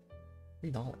wants it.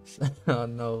 $3. Oh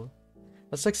no.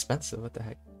 That's expensive, what the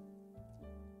heck?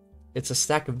 It's a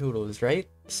stack of noodles, right?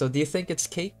 So do you think it's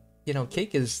cake? You know,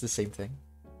 cake is the same thing.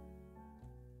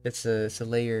 It's a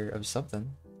layer of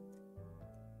something.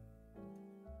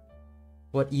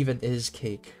 What even is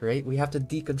cake, right? We have to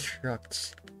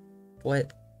deconstruct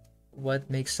what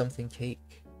makes something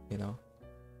cake, you know?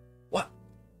 What?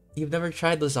 You've never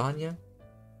tried lasagna?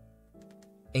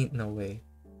 Ain't no way.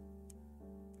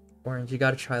 Orange, you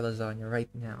gotta try lasagna right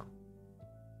now.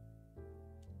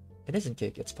 It isn't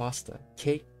cake, it's pasta.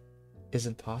 Cake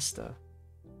isn't pasta.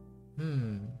 It's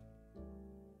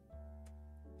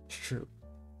true.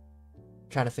 I'm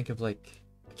trying to think of like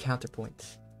a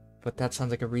counterpoint. But that sounds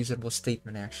like a reasonable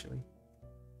statement actually.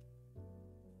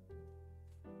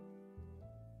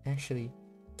 Actually,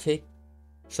 cake.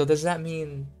 So does that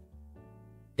mean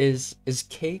is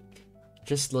cake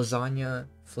just lasagna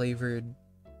flavored?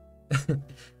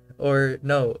 Or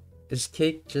no, is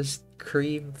cake just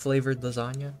cream flavored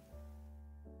lasagna?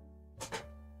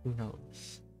 Who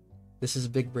knows? This is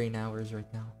big brain hours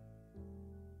right now.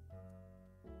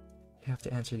 You have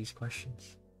to answer these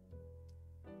questions.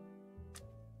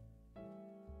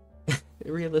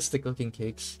 Realistic looking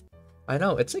cakes. I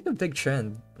know, it's like a big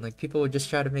trend. Like people would just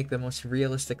try to make the most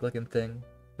realistic looking thing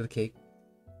with cake.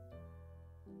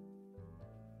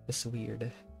 It's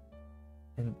weird.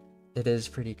 And it is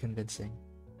pretty convincing.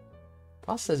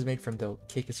 Pasta is made from dough,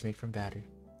 cake is made from batter.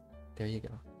 There you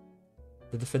go.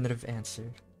 The definitive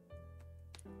answer.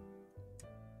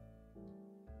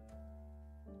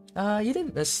 You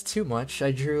didn't miss too much.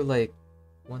 I drew like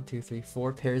 1, 2, 3,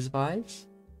 4 pairs of eyes.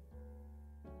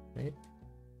 Right?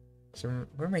 So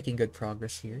we're making good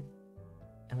progress here.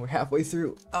 And we're halfway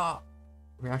through.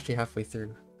 We're actually halfway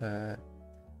through. Gonna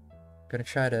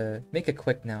try to make it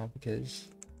quick now because...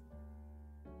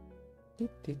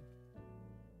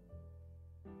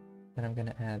 Then I'm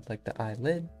gonna add like the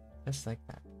eyelid, just like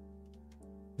that.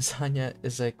 Lasagna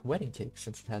is like wedding cake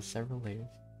since it has several layers.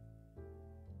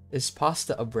 Is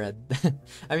pasta a bread?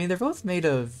 I mean, they're both made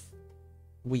of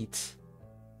wheat,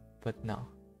 but no,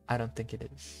 I don't think it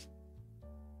is.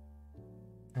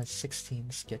 That's 16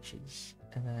 sketches,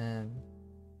 and then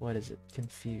what is it?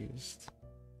 Confused.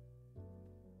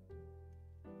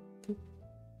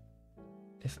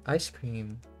 If ice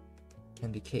cream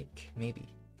can be cake, maybe.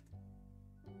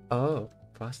 Oh,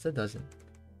 pasta doesn't.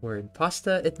 Word.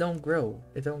 Pasta, it don't grow.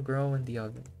 It don't grow in the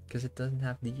oven because it doesn't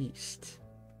have the yeast.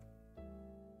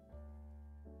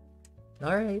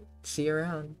 Alright, see you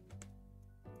around.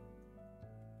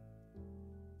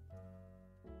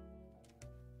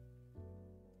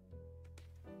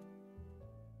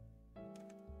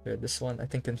 Good, this one, I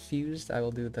think confused. I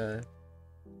will do the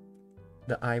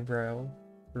eyebrow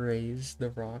raise, the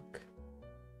rock.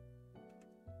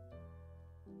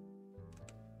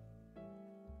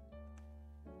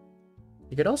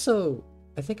 You could also,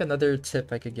 I think another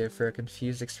tip I could give for a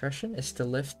confused expression is to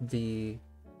lift the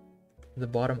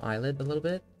bottom eyelid a little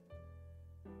bit.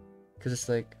 Because it's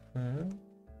like, huh?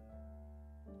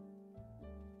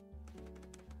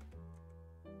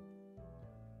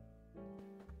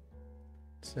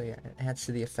 So yeah, it adds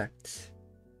to the effect.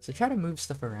 So try to move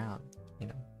stuff around, you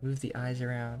know, move the eyes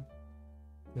around,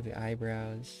 move the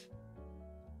eyebrows.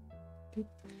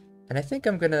 And I think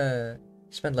I'm gonna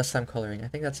spend less time coloring. I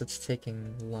think that's what's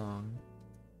taking long.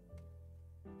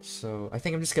 So I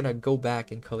think I'm just gonna go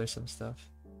back and color some stuff.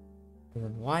 And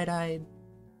then wide-eyed.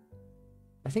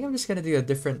 I think I'm just gonna do a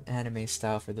different anime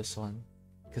style for this one,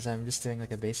 because I'm just doing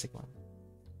like a basic one.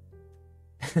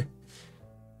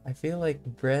 I feel like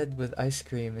bread with ice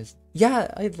cream is...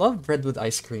 Yeah, I love bread with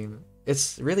ice cream.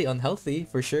 It's really unhealthy,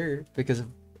 for sure, because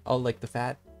of all, like, the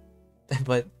fat.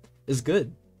 But it's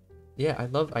good. Yeah, I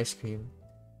love ice cream.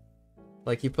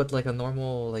 Like, you put, like, a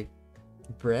normal, like,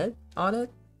 bread on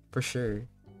it? For sure.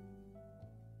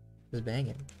 It's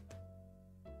banging.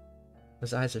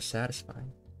 Those eyes are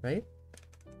satisfying, right?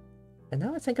 And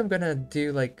now I think I'm gonna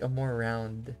do, like, a more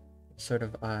round sort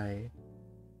of eye,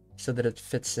 so that it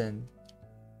fits in.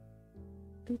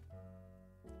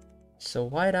 So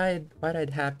wide-eyed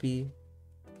happy.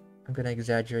 I'm gonna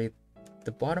exaggerate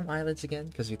the bottom eyelids again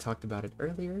because we talked about it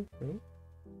earlier, right?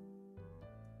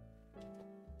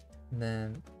 And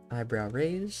then eyebrow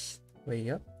raise,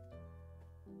 way up.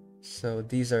 So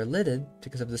these are lidded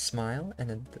because of the smile,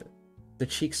 and then the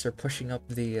cheeks are pushing up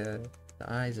the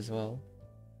eyes as well.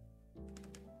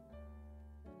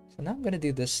 So now I'm gonna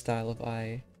do this style of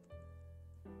eye.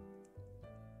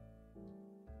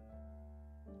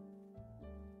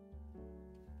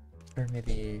 Or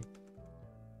maybe...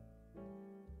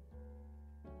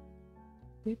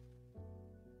 Deep.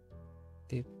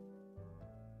 Deep.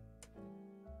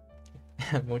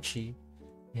 Mochi.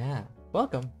 Yeah.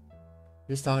 Welcome.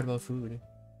 We're just talking about food.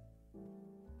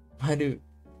 Why do...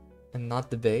 And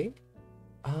not the bay?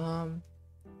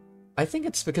 I think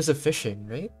it's because of fishing,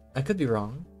 right? I could be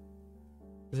wrong.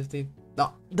 As if they...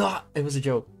 Ah, it was a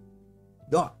joke.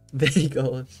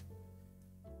 Bagels.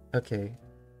 Okay.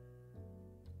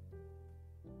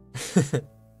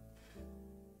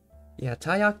 Yeah,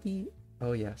 taiyaki.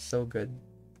 Oh yeah, so good.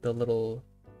 The little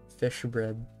fish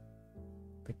bread.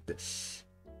 Like this.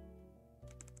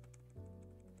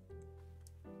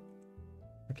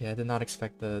 Okay, I did not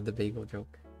expect the bagel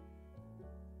joke.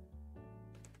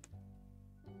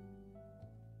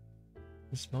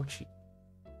 It's mochi.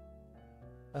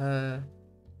 I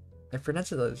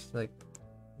pronounce it as like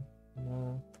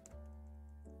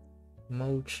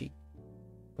mochi.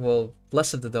 Well,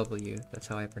 less of the W, that's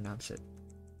how I pronounce it.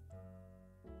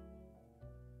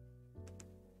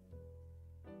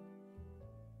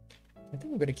 I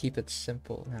think I'm gonna keep it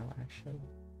simple now, actually.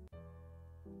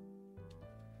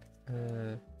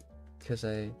 Because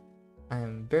I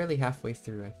am barely halfway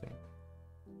through, I think.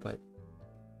 But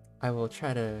I will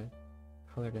try to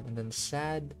color it in. And then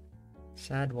sad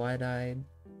wide-eyed.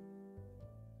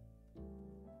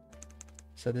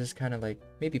 So this is kind of like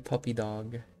maybe puppy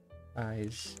dog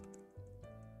eyes.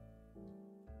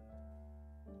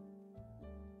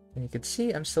 And you can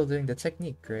see I'm still doing the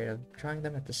technique, right? I'm drawing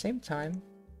them at the same time.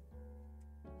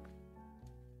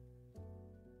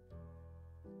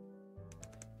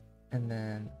 And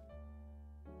then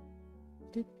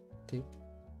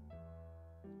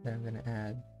then I'm gonna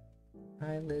add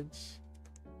eyelids.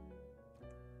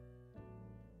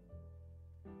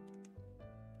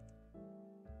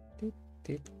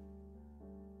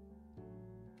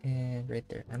 And right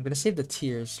there. I'm gonna save the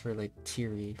tears for like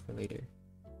teary for later.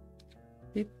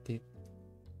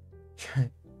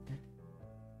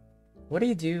 What do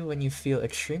you do when you feel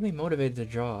extremely motivated to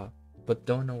draw, but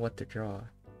don't know what to draw?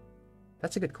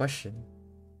 That's a good question.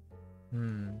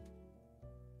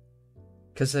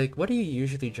 Because, like, what do you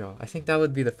usually draw? I think that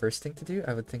would be the first thing to do.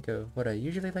 I would think of what I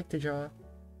usually like to draw.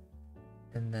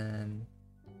 And then,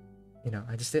 you know,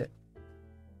 I just did it.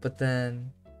 But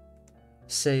then,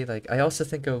 say, like, I also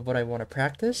think of what I want to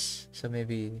practice. So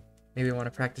maybe I want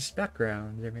to practice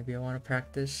backgrounds, or maybe I want to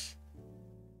practice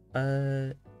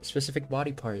a specific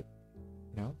body part,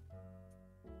 you know?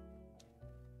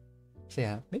 So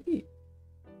yeah, maybe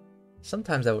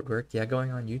sometimes that would work, yeah,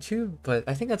 going on YouTube, but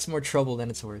I think that's more trouble than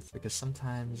it's worth, because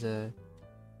sometimes you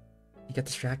get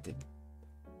distracted.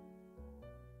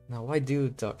 Now, why do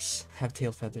ducks have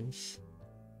tail feathers?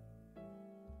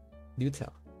 Do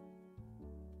tell.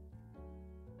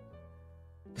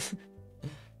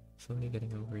 Slowly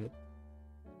getting over it.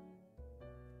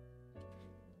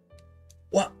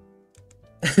 What?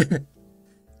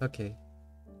 Okay.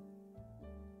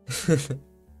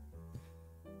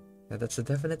 Yeah, that's a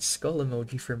definite skull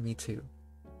emoji for me too.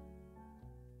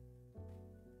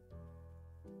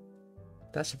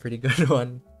 That's a pretty good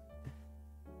one.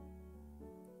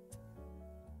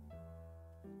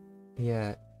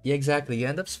 Yeah, exactly. You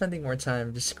end up spending more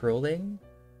time just scrolling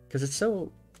because it's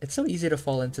so it's so easy to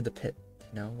fall into the pit,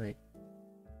 you know, like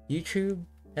YouTube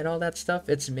and all that stuff.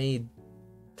 It's made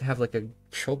to have like a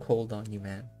chokehold on you,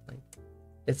 man. Like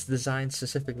it's designed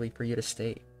specifically for you to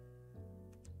stay.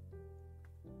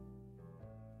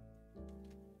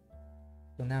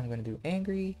 So now I'm gonna do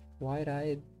angry,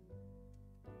 wide-eyed.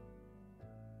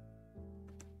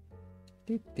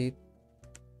 Doot, doot.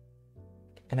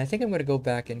 And I think I'm gonna go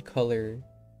back and color.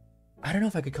 I don't know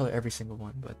if I could color every single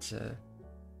one,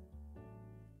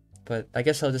 but I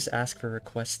guess I'll just ask for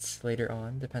requests later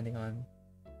on, depending on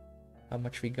how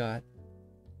much we got.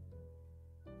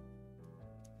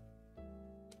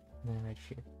 And then right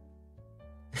here.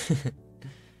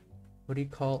 What do you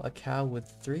call a cow with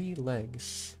 3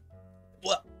 legs?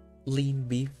 What? Lean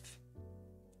beef?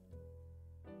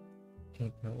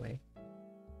 Ain't no way.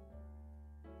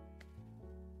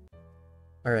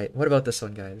 Alright, what about this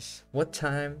one, guys? What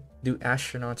time do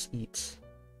astronauts eat?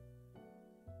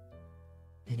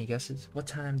 Any guesses? What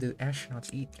time do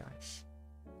astronauts eat, guys?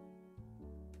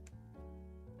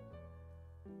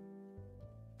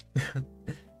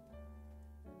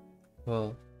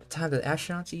 Well, the time that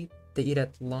astronauts eat, they eat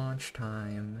at launch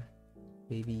time,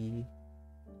 baby.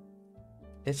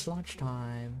 It's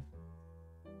lunchtime.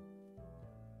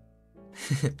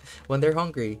 When they're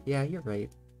hungry. Yeah, you're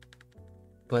right.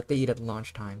 But they eat at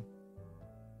lunchtime.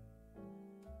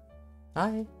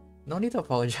 Hi. No need to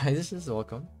apologize. This is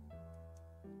welcome.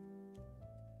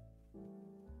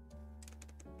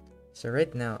 So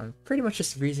right now, I'm pretty much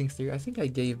just breezing through. I think I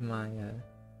gave my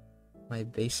my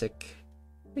basic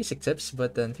tips,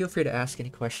 but then feel free to ask any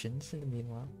questions in the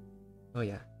meanwhile. Oh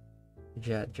yeah,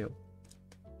 dad joke.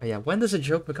 Oh yeah, when does a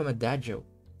joke become a dad joke?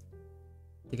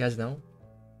 You guys know?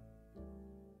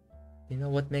 You know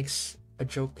what makes a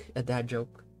joke a dad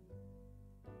joke?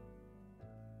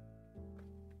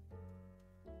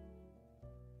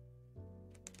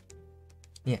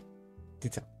 Yeah, do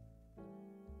tell.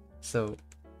 So,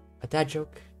 a dad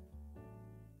joke.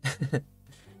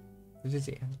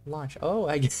 Launch. Oh,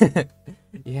 I get.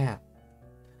 Yeah.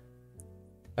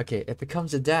 Okay, it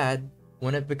becomes a dad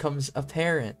when it becomes a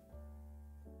parent.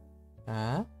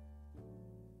 Huh?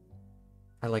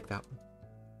 I like that one.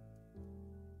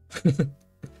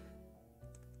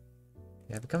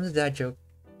 Yeah, it becomes a dad joke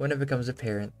when it becomes a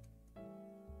parent.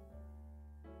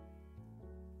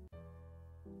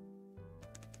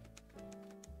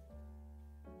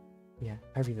 Yeah,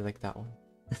 I really like that one.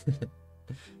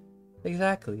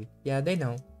 Exactly. Yeah, they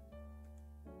know.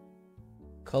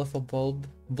 Colorful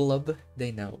blub,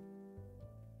 they know.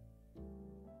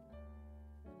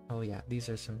 Oh yeah, these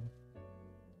are some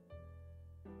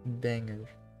banger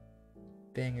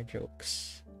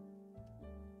jokes.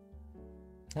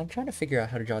 I'm trying to figure out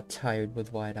how to draw tired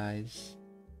with wide eyes.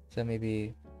 So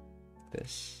maybe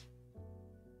this.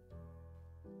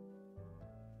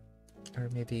 Or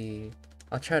maybe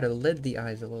I'll try to lid the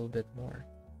eyes a little bit more.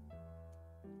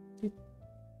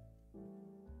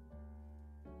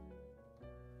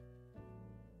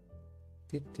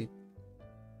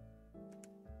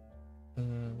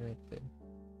 Right there.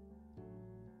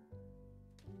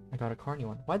 I got a corny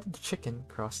one. Why did the chicken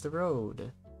cross the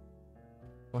road?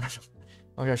 Oh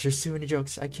my gosh, there's too many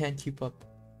jokes. I can't keep up.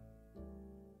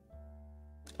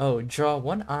 Oh, draw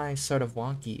one eye sort of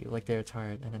wonky, like they're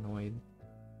tired and annoyed.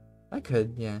 I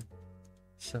could, yeah.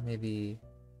 So maybe...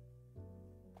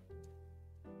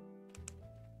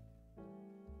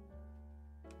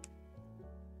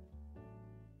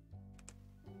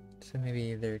 So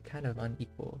maybe they're kind of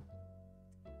unequal.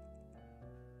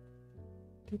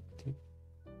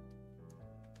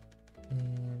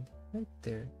 And right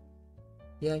there.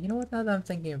 Yeah, you know what? Now that I'm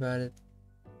thinking about it,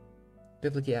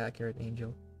 biblically accurate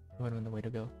angel would have been the way to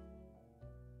go.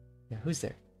 Yeah, who's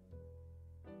there?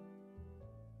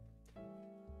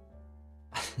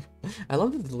 I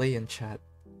love the delay in chat.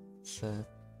 It's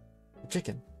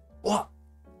chicken. What?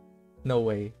 No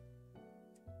way.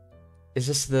 Is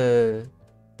this the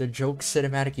joke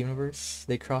cinematic universe?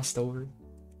 They crossed over.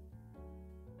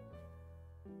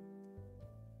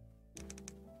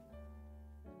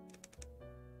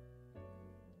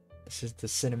 This is the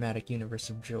cinematic universe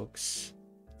of jokes.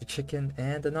 The chicken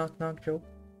and the knock knock joke.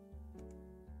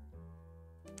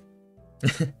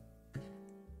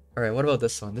 Alright, what about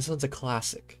this one? This one's a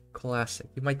classic. Classic.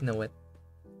 You might know it.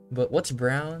 But what's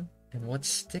brown and what's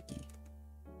sticky?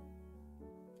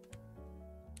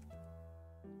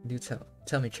 Do tell.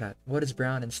 Tell me, chat. What is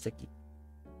brown and sticky?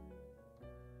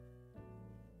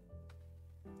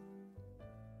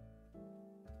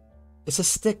 It's a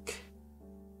stick.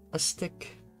 A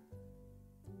stick.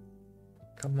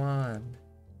 Come on.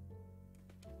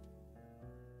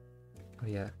 Oh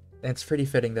yeah. And it's pretty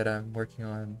fitting that I'm working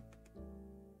on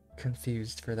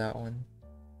confused for that one.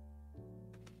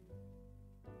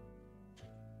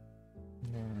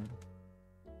 No.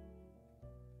 I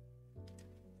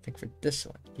think for this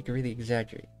one, you can really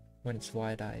exaggerate when it's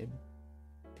wide-eyed.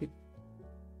 Deep,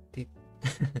 deep.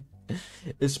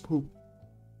 It's poop.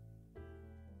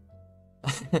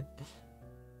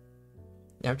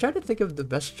 Yeah, I'm trying to think of the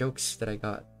best jokes that I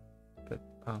got, but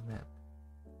oh man,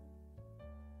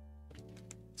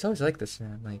 it's always like this,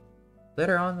 man. Like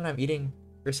later on when I'm eating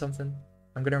or something,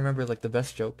 I'm gonna remember like the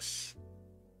best jokes,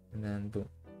 and then boom.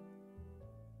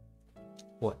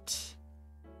 What?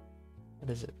 What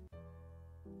is it?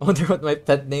 I wonder what my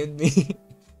pet named me.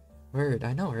 Word,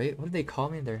 I know, right? What did they call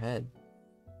me in their head?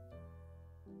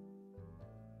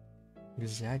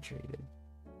 Exaggerated.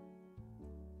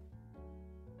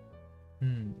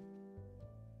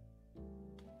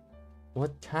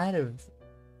 What kind of...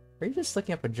 Are you just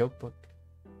looking up a joke book?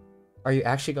 Are you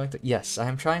actually going to... Yes, I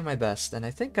am trying my best, and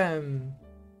I think I'm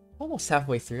almost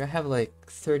halfway through. I have like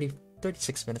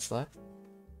 36 minutes left.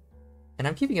 And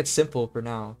I'm keeping it simple for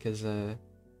now, because I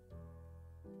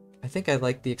think I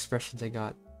like the expressions I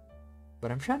got.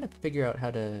 But I'm trying to figure out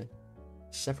how to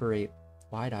separate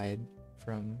wide-eyed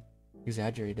from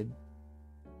exaggerated.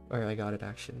 Or I got it,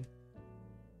 actually.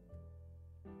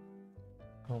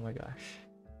 Oh my gosh.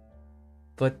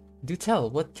 But do tell,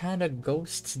 what kind of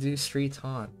ghosts do streets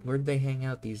haunt? Where do they hang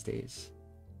out these days?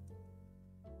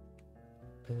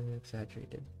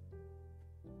 Exaggerated.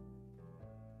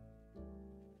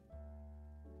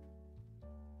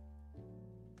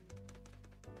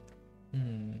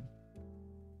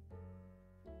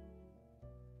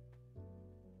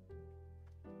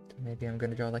 Maybe I'm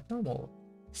gonna draw like normal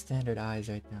standard eyes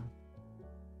right now.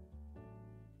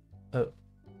 Oh,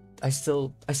 I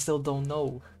still don't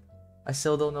know. I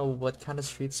still don't know what kind of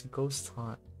streets ghosts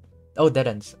haunt. Oh, dead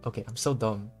ends. Okay, I'm so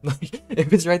dumb.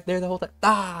 If it's right there the whole time.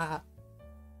 Ah!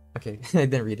 Okay, I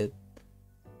didn't read it.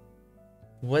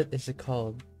 What is it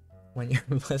called when you're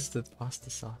blessed with pasta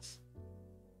sauce?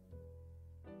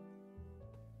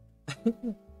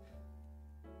 The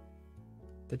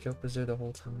joke was there the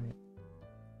whole time.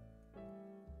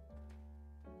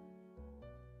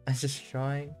 I was just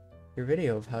drawing your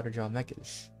video of how to draw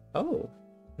mechas. Oh,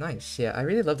 nice. Yeah, I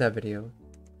really love that video.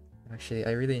 Actually,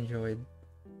 I really enjoyed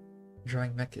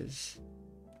drawing mechas.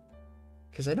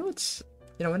 Because I know it's,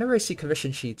 you know, whenever I see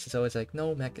commission sheets, it's always like,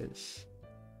 no mechas.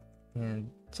 And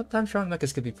sometimes drawing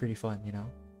mechas could be pretty fun, you know?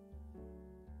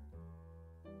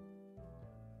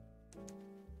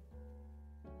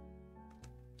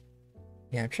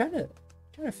 Yeah, I'm trying to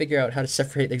figure out how to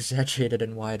separate exaggerated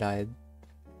and wide-eyed.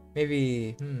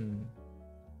 Maybe,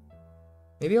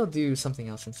 maybe I'll do something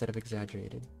else instead of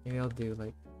exaggerated. Maybe I'll do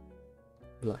like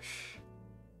blush.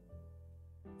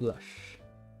 Blush.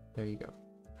 There you go.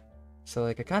 So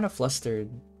like a kind of flustered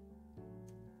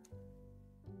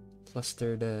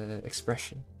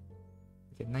expression.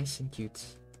 Make it nice and cute.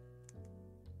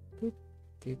 Doot,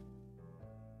 doot.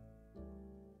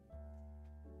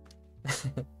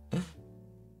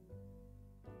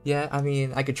 Yeah, I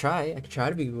mean, I could try. I could try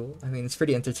to be Google. I mean, it's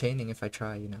pretty entertaining if I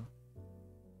try, you know.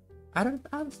 I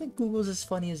don't think Google's as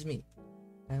funny as me.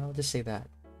 I'll just say that.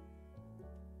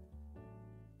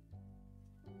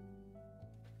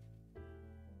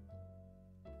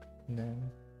 No.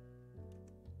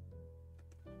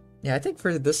 Yeah, I think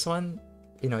for this one,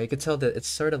 you know, you could tell that it's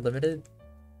sort of limited.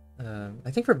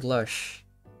 I think for blush,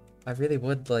 I really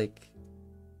would like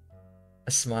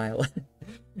a smile.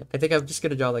 I think I'm just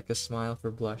gonna draw like a smile for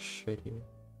blush right here.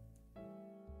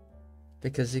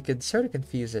 Because you could sort of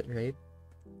confuse it, right?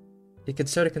 You could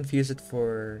sort of confuse it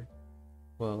for,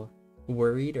 well,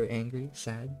 worried or angry,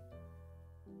 sad.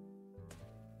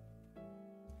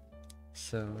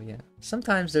 So yeah,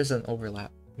 sometimes there's an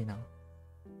overlap, you know.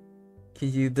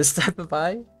 Can you this type of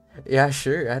eye? Yeah,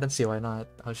 sure. I don't see why not.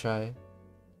 I'll try.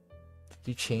 Did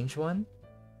you change one?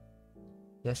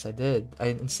 Yes, I did.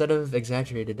 Instead of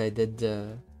exaggerated, I did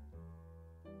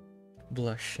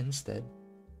blush instead.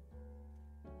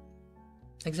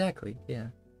 Exactly, yeah.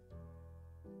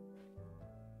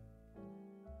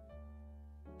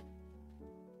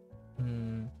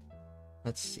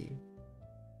 Let's see.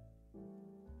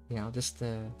 Yeah, I'll just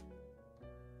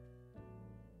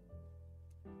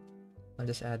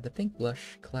add the pink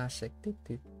blush classic. Doot,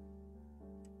 doot.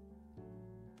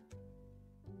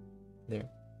 There.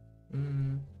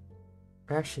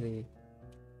 Actually,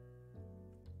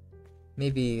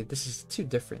 maybe this is too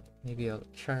different. Maybe I'll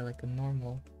try like a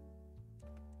normal.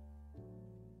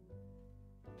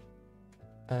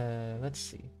 Let's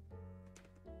see.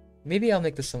 Maybe I'll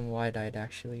make this some wide-eyed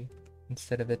actually,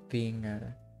 instead of it being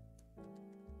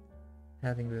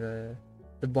having the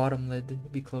the bottom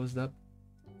lid be closed up.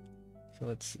 So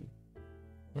let's see.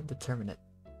 Indeterminate.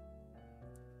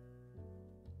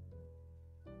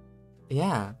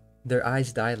 Yeah, their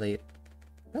eyes dilate.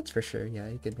 That's for sure. Yeah,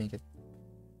 you could make it.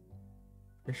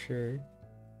 For sure.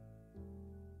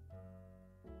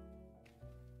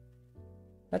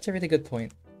 That's a really good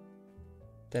point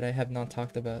that I have not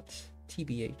talked about.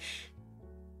 TBH.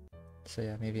 So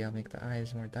yeah, maybe I'll make the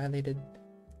eyes more dilated.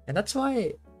 And that's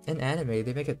why in anime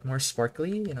they make it more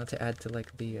sparkly, you know, to add to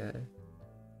like the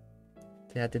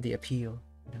appeal,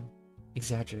 you know.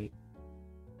 Exaggerate.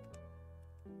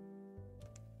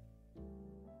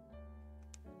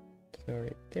 So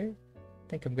right there.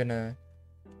 I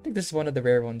think this is one of the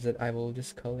rare ones that I will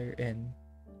just color in.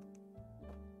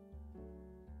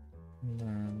 And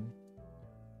then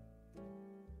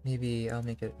maybe I'll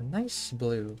make it a nice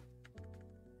blue.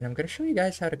 And I'm gonna show you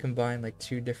guys how to combine like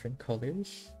two different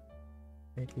colors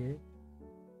right here.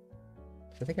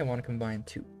 So I think I want to combine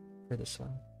two for this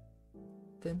one.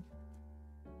 Then,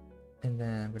 and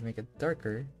then I'm gonna make it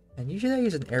darker. And usually I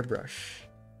use an airbrush.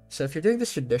 So if you're doing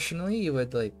this traditionally, you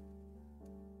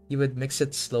would mix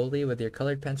it slowly with your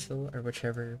colored pencil or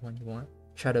whichever one you want.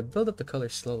 Try to build up the color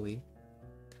slowly.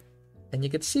 And you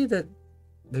can see that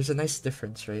there's a nice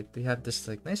difference, right? We have this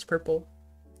like nice purple,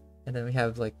 and then we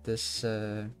have like this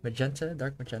magenta,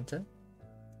 dark magenta.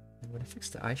 I'm gonna fix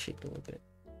the eye shape a little bit.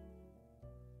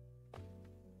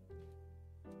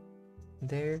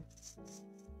 There.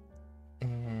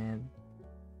 And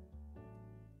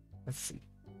let's see.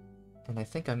 And I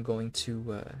think I'm going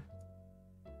to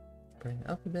bring it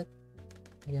up a bit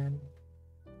again.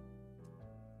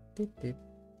 Doop, doop.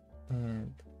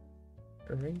 And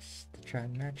erase to try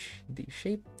and match the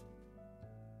shape.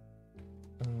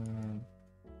 And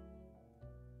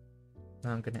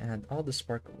now I'm gonna add all the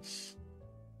sparkles.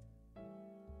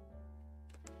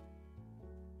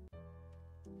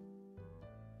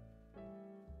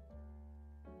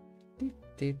 Doop,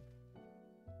 doop,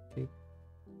 doop.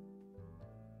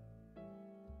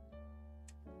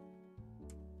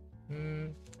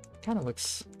 Kind of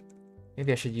looks.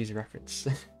 Maybe I should use reference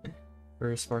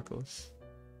for sparkles.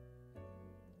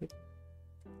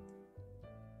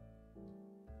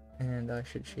 And I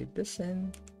should shape this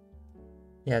in.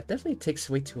 Yeah, it definitely takes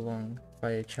way too long if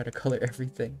I try to color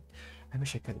everything. I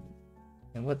wish I could.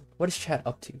 And what is chat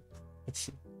up to? Let's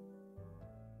see.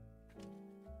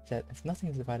 Chat, if nothing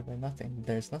is divided by nothing,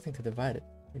 there's nothing to divide it.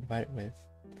 We divide it with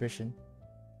division.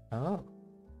 Oh.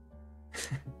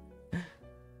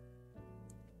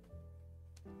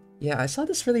 Yeah, I saw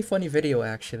this really funny video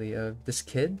actually of this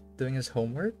kid doing his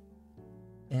homework,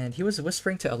 and he was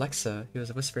whispering to Alexa. He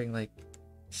was whispering like,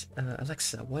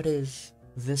 Alexa, what is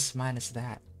this minus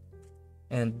that?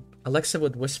 And Alexa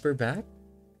would whisper back.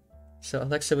 So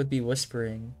Alexa would be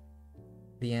whispering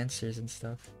the answers and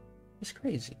stuff. It's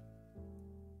crazy.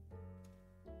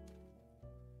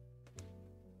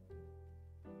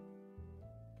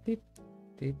 Deep,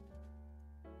 deep.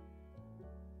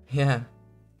 Yeah,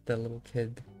 that little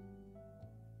kid.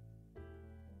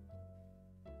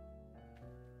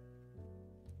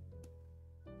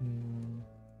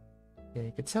 Yeah,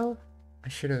 you could tell I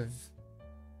should have.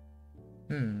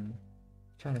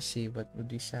 Trying to see what would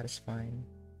be satisfying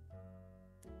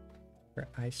for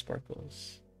eye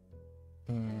sparkles.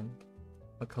 And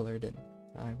what color it in?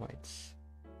 The eye whites.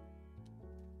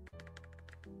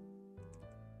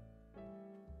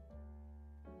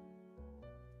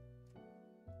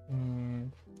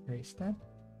 And erase that.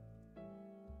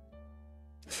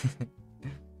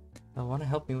 I want to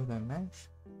help me with my math.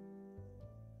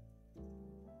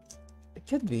 It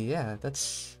could be, yeah.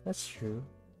 That's true.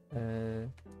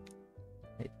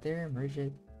 Right there, merge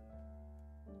it.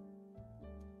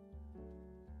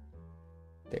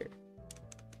 There.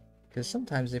 Because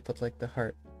sometimes they put like the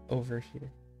heart over here.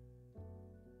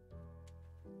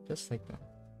 Just like that.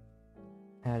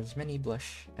 Add as many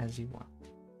blush as you want.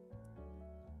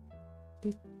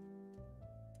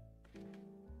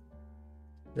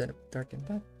 Then darken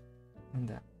that and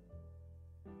that.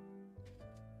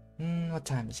 What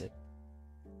time is it?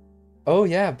 Oh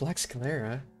yeah, Black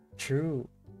Sclera. True.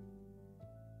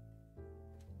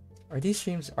 Are these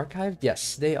streams archived?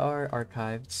 Yes, they are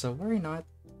archived, so worry not.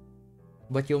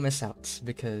 But you'll miss out,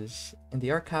 because in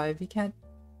the archive, you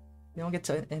don't get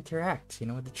to interact, you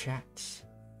know, with the chats.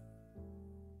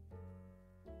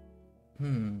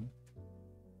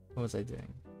 What was I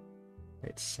doing?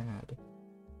 It's sad.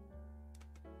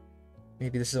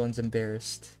 Maybe this one's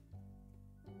embarrassed.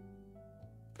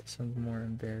 This one's more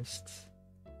embarrassed.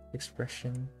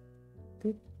 Expression.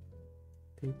 Doop,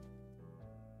 doop.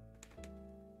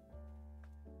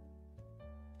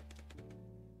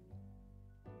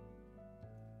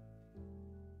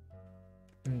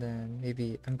 And then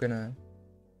maybe I'm gonna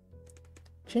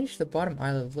change the bottom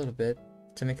eyelid a little bit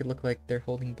to make it look like they're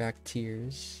holding back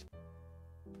tears.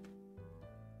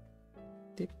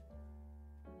 Yeah,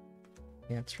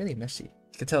 it's really messy.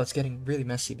 You can tell it's getting really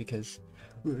messy because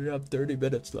we have 30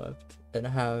 minutes left. And I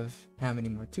have how many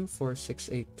more? 2, 4, 6,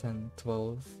 8, 10,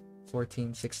 12,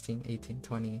 14, 16, 18,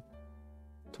 20,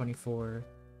 24,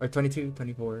 or 22,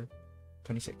 24,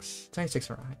 26. 26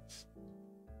 more eyes.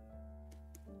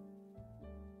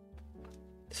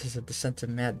 This is a descent of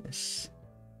madness.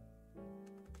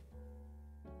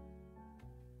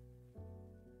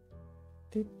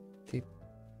 Deep, deep.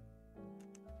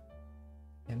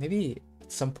 Yeah, maybe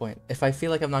at some point, if I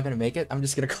feel like I'm not gonna make it, I'm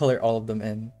just gonna color all of them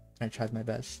in. I tried my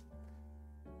best.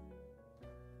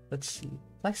 Let's see.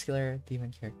 Black Sclera,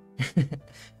 demon character.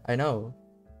 I know.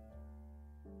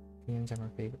 Demons are my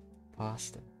favorite.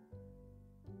 Pasta.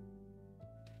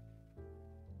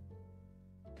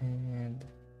 And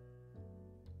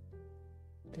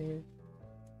there.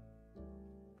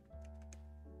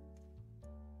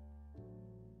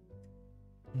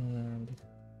 And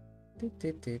doop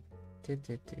doop doop doop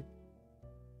doop doop.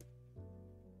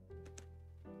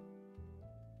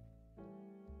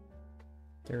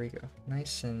 There we go.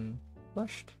 Nice and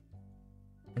blushed.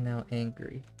 And now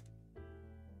angry.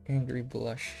 Angry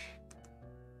blush.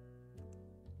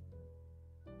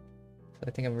 So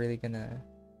I think I'm really gonna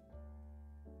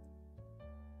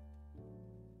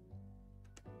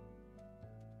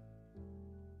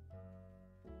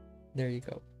there you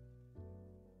go.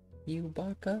 You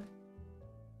baka.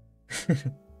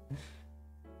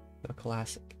 The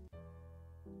classic.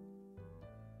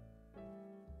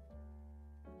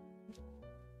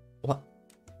 What?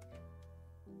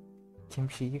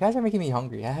 Kimchi, you guys are making me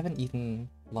hungry. I haven't eaten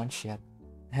lunch yet.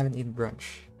 I haven't eaten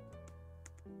brunch.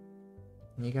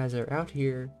 And you guys are out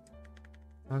here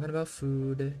talking about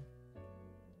food.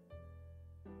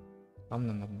 Nom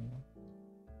nom nom nom.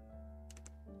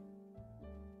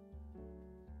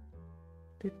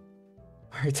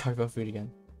 Why are we talking about food again?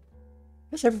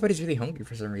 I guess everybody's really hungry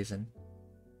for some reason.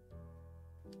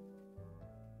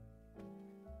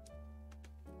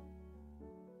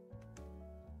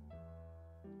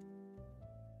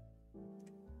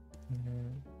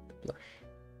 The blush.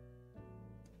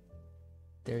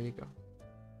 There you go.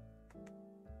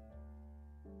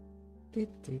 Deep,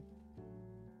 deep.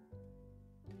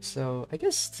 So I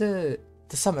guess to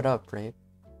sum it up, right?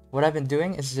 What I've been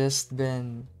doing is just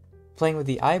been playing with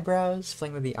the eyebrows,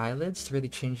 playing with the eyelids to really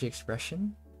change the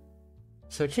expression.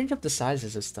 So change up the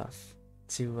sizes of stuff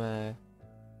to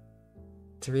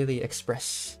really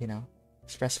express, you know,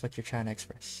 express what you're trying to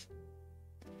express.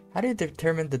 How do you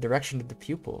determine the direction of the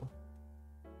pupil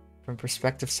from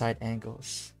perspective side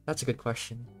angles? That's a good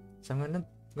question. So I'm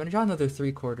gonna draw another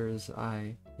 3/4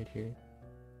 eye right here.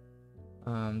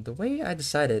 The way I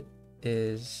decided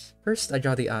is first I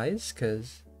draw the eyes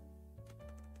because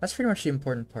that's pretty much the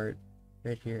important part.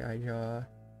 Right here, I draw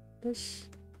this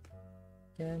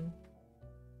again.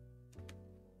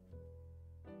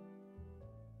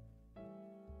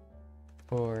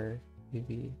 Or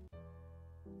maybe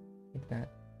like that.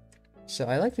 So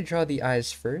I like to draw the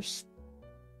eyes first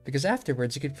because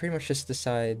afterwards you could pretty much just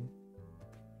decide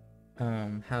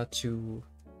how to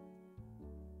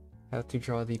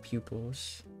draw the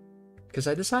pupils. Because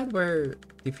I decide where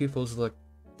the pupils look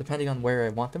depending on where I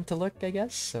want them to look, I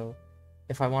guess. So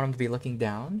if I want them to be looking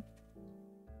down,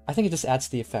 I think it just adds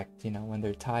the effect, you know, when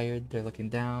they're tired, they're looking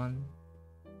down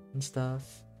and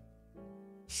stuff.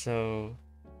 So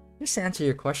just to answer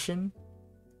your question,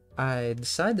 I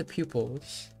decide the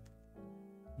pupils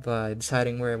by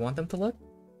deciding where I want them to look.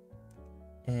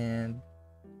 And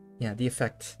yeah, the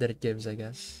effect that it gives, I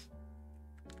guess.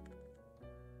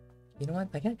 You know what?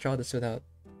 I can't draw this without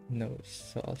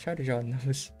nose, so I'll try to draw a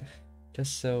nose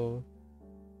just so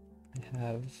I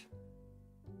have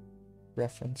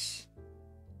reference,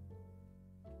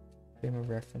 frame of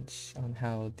reference on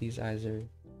how these eyes are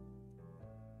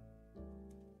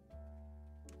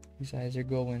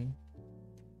going.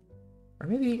 Or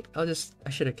maybe I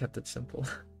should have kept it simple.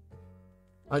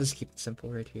 I'll just keep it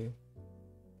simple right here.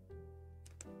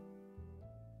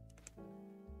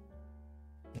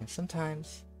 Yeah,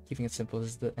 sometimes keeping it simple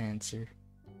is the answer.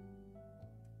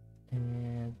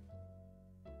 And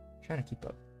trying to keep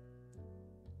up.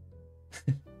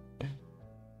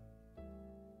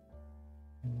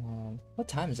 What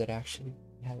time is it actually?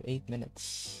 We have 8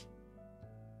 minutes.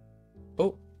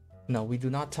 Oh, no, we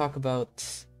do not talk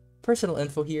about personal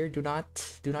info here. Do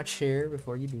not share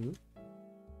before you do.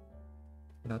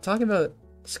 You know, talking about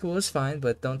school is fine,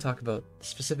 but don't talk about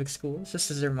specific schools.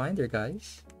 Just as a reminder,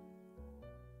 guys.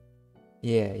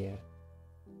 Yeah.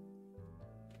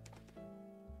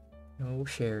 No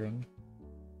sharing.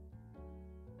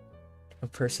 No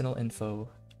personal info.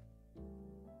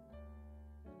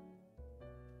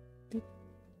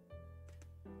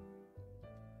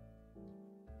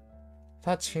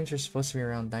 Thought streams are supposed to be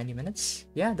around 90 minutes?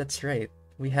 Yeah, that's right.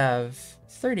 We have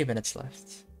 30 minutes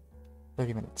left.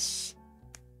 30 minutes.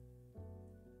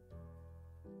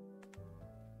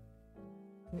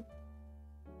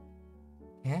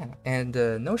 Yeah, and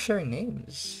no sharing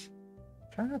names.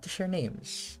 Try not to share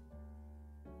names.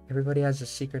 Everybody has a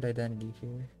secret identity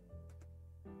here.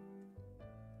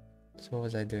 So what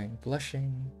was I doing?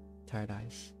 Blushing, tired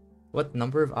eyes. What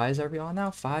number of eyes are we on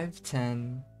now? 5,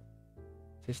 10,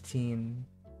 15.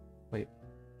 Wait.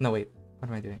 No, wait. What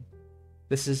am I doing?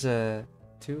 This is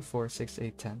 2, 4, 6,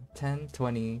 8, 10. 10,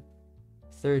 20,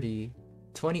 30,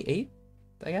 28,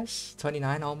 I guess?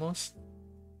 29 almost.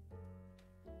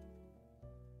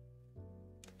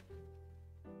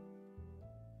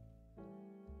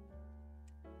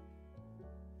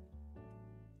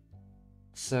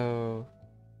 So,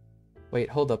 wait,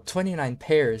 hold up. 29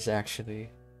 pairs, actually.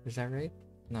 Is that right?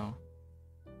 No.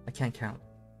 I can't count.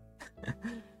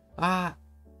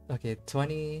 Okay,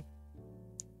 20,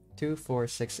 2, 4,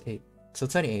 6, 8. So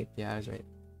 28, yeah, I was right.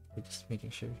 Just making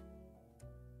sure.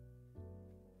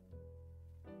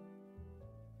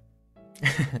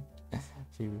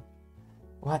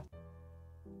 What?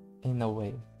 Ain't no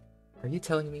way. Are you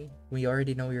telling me we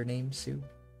already know your name, Sue?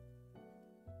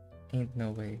 Ain't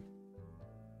no way.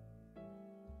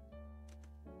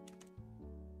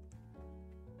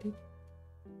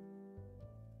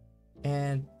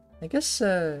 And I guess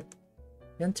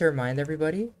want to remind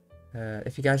everybody,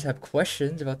 if you guys have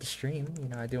questions about the stream, you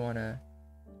know, I do want to,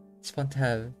 it's fun to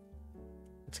have,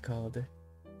 what's it called,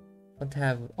 fun to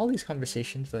have all these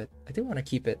conversations, but I do want to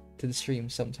keep it to the stream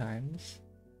sometimes.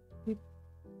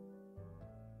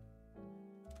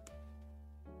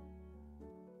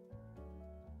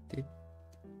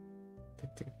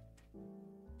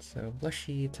 So,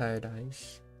 blushy, tired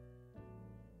eyes.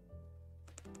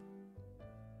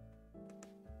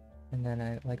 And then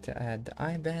I like to add the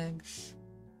eye bags.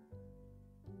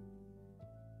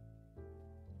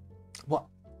 What?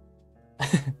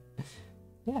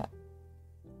 Yeah.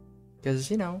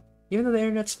 Because, you know, even though the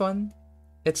internet's fun,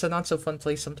 it's a not so fun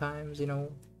place sometimes, you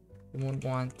know. You won't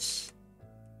want,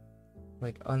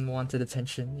 like, unwanted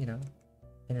attention, you know.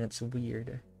 Internet's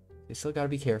weird. You still gotta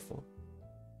be careful.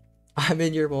 I'm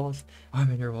in your walls.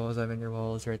 I'm in your walls. I'm in your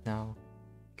walls right now.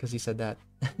 Because you said that.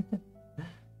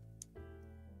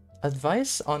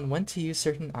 Advice on when to use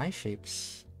certain eye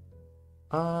shapes.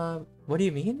 What do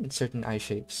you mean certain eye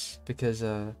shapes? Because,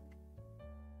 I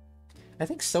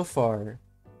think so far,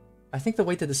 I think the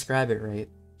way to describe it, right?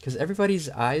 Because everybody's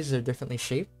eyes are differently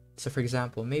shaped. So for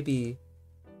example, maybe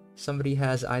somebody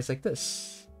has eyes like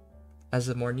this as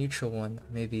a more neutral one.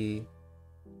 Maybe,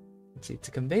 let's see,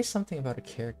 to convey something about a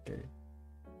character.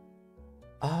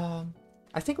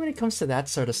 I think when it comes to that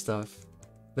sort of stuff,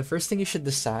 the first thing you should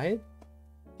decide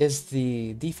is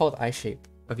the default eye shape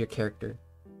of your character.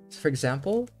 So for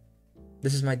example,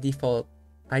 this is my default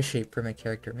eye shape for my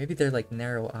character. Maybe they're like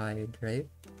narrow-eyed, right?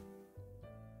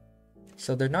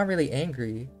 So they're not really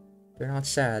angry, they're not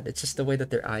sad, it's just the way that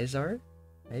their eyes are,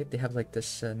 right? They have like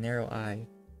this narrow eye.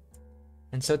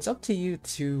 And so it's up to you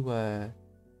to,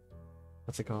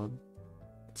 what's it called?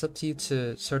 It's up to you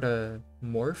to sort of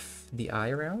morph the eye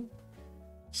around.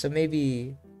 So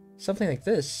maybe something like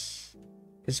this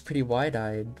is pretty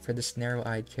wide-eyed for this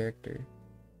narrow-eyed character.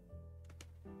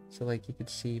 So like you could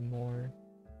see more,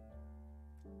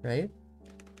 right?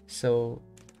 So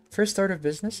first order of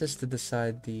business is to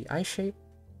decide the eye shape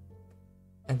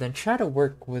and then try to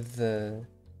work with the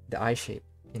eye shape.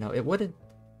 You know, it wouldn't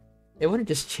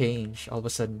just change all of a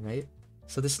sudden, right?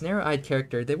 So this narrow-eyed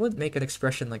character, they wouldn't make an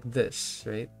expression like this,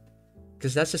 right?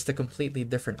 Because that's just a completely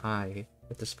different eye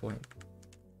at this point.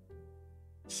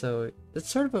 So it's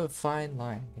sort of a fine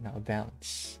line, you know, a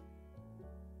balance.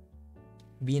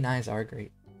 Bean eyes are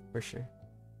great, for sure.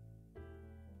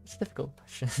 It's a difficult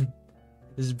question.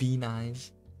 Is bean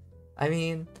eyes? I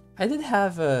mean, I did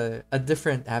have a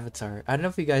different avatar. I don't know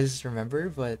if you guys remember,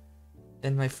 but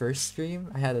in my first stream,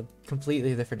 I had a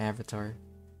completely different avatar.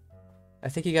 I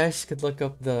think you guys could look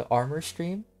up the armor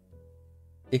stream.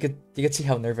 You could see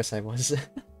how nervous I was.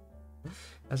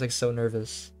 I was like so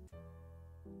nervous.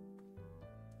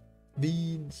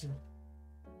 Beans.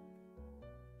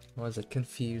 What was it?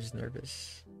 Confused,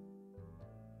 nervous.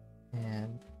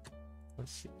 And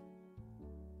let's see.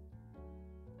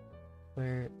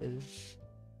 Where is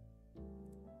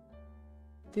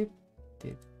Deep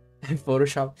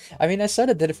Photoshop? I mean, I sort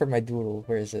of did it for my doodle.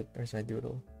 Where is it? Where's my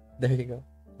doodle? There you go.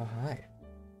 Oh, hi.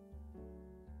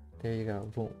 There you go.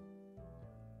 Boom.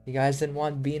 You guys didn't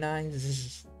want bean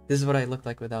eyes? This is what I look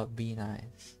like without bean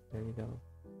eyes. There you go.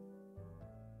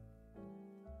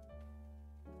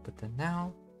 But then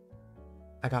now,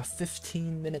 I got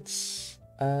 15 minutes.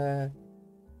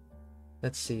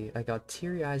 Let's see. I got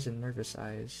teary eyes and nervous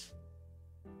eyes.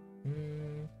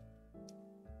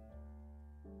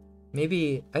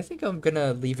 Maybe, I think I'm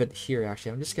gonna leave it here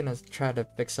actually. I'm just gonna try to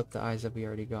fix up the eyes that we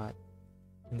already got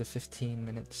in the 15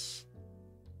 minutes.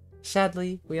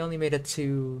 Sadly, we only made it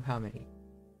to, how many?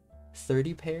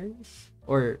 30 pairs?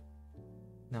 Or,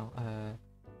 no,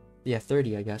 yeah,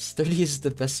 30 I guess. 30 is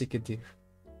the best we could do.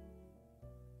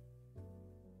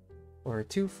 Or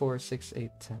 2, 4, 6,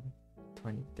 8, 10,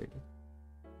 20, 30,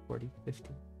 40, 50.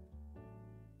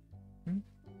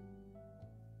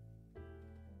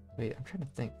 Wait, I'm trying to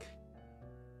think.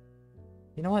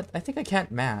 You know what? I think I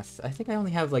can't math. I think I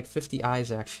only have like 50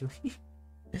 eyes actually.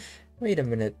 Wait a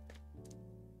minute.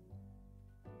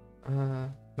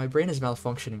 My brain is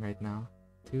malfunctioning right now.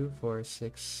 2, 4,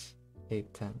 6,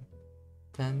 8, 10.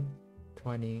 10,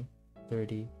 20,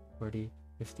 30, 40,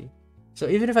 50. So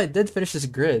even if I did finish this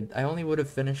grid, I only would have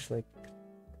finished like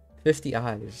 50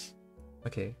 eyes.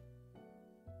 Okay.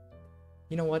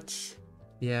 You know what?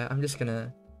 Yeah, I'm just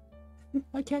gonna...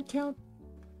 I can't count.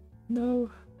 No.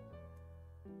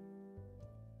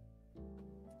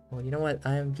 Well, you know what?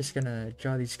 I'm just gonna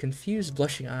draw these confused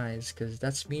blushing eyes, because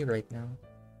that's me right now.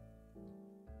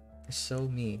 It's so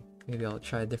me. Maybe I'll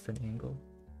try a different angle.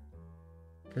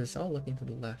 Because it's all looking to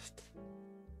the left.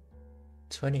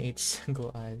 28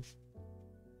 single eyes.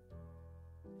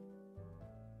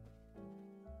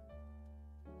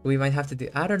 We might have to do...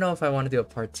 I don't know if I want to do a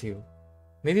part 2.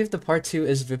 Maybe if the part 2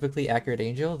 is Biblically Accurate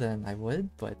Angel, then I would,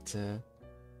 but...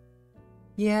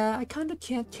 yeah, I kind of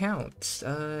can't count.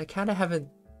 I kind of haven't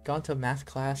gone to a math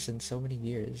class in so many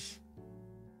years.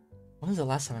 When was the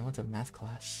last time I went to a math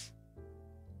class?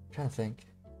 I'm trying to think.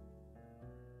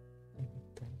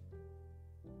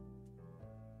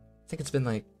 I think it's been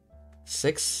like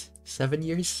 6, 7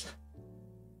 years.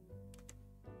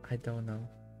 I don't know.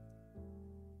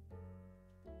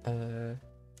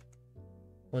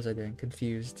 What was I doing?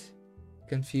 Confused.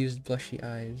 Confused blushy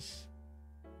eyes.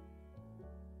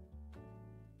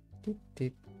 Doop,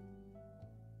 doop.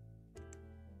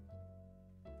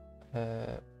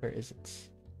 Where is it?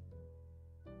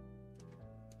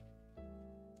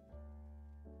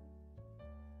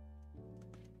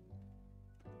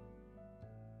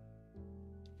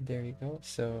 There you go.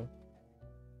 So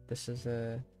this is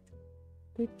a...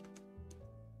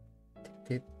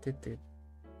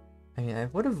 I mean, I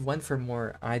would have went for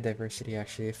more eye diversity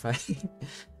actually if I...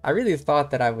 I really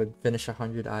thought that I would finish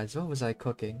 100 eyes. What was I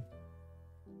cooking?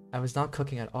 I was not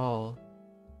cooking at all.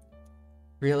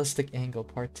 Realistic angle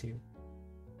part 2.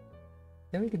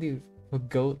 Then we could do a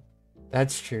goat.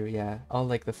 That's true, yeah. All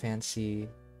like the fancy...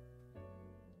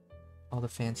 all the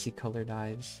fancy colored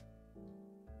eyes.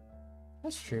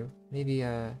 That's true. Maybe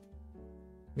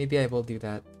maybe I will do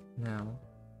that now.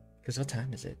 Because what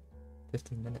time is it?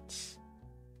 15 minutes.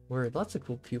 Word, lots of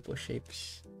cool pupil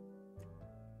shapes.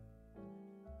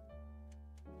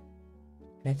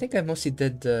 And I think I mostly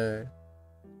did I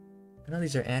know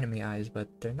these are anime eyes, but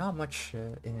they're not much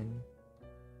in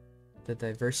the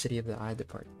diversity of the eye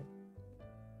department.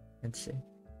 Let's see.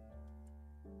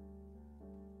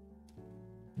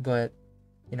 But,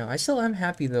 you know, I still am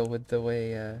happy though with the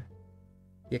way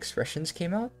the expressions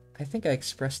came out. I think I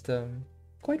expressed them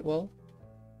quite well.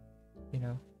 You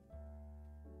know.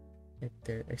 Right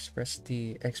there, express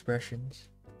the expressions.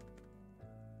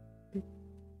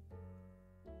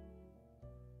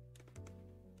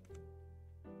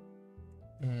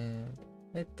 And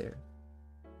right there.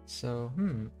 So,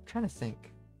 trying to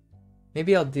think.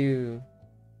 Maybe I'll do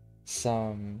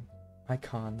some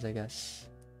icons, I guess.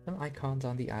 Some icons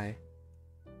on the eye.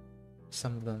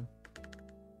 Some of them.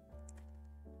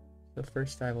 So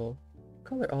first I will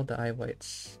color all the eye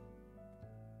whites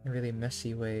in a really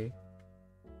messy way.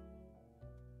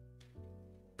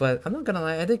 But I'm not gonna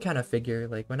lie, I did kind of figure,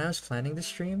 like, when I was planning the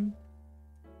stream,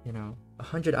 you know,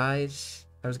 100 eyes,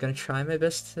 I was gonna try my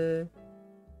best to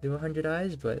do 100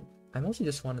 eyes, but I mostly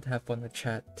just wanted to have fun with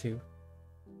chat, too.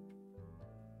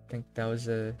 I think that was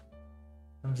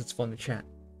it's fun to chat.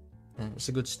 And it's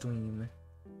a good stream.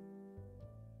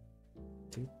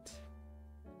 Doot.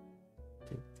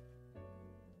 Doot.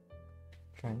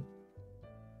 Trying.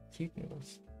 Cute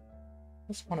noodles.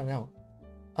 I just want to know.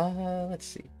 Let's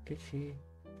see. Could she...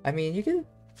 I mean, you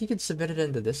could submit it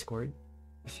in the Discord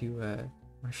if you want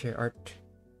to share art,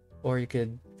 or you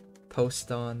could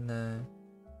post on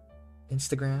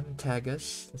Instagram, tag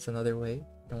us. That's another way.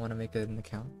 Don't want to make an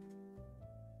account.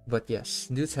 But yes,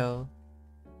 do tell.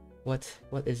 What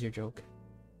is your joke?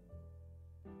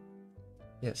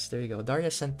 Yes, there you go. Daria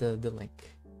sent the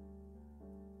link.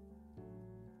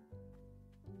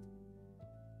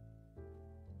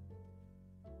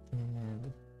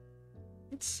 And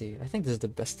let's see. I think this is the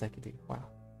best I could do. Wow,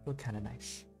 look kind of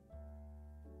nice.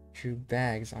 Drew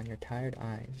bags on your tired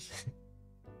eyes.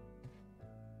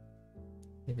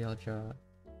 Maybe I'll draw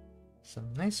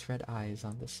some nice red eyes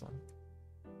on this one.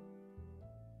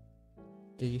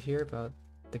 Did you hear about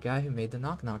the guy who made the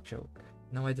knock knock joke?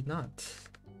 No, I did not.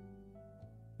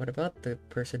 What about the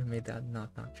person who made that knock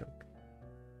knock joke?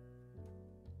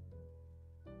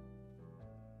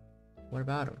 What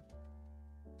about him?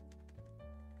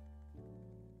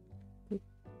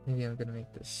 Maybe I'm gonna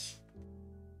make this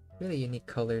really unique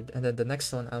colored, and then the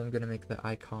next one I'm gonna make the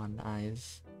icon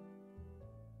eyes.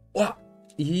 What?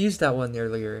 You used that one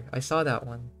earlier. I saw that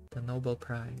one. The Nobel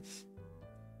Prize.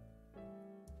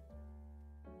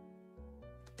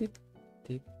 Deep,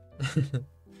 deep.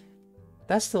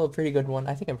 That's still a pretty good one.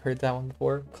 I think I've heard that one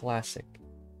before. Classic.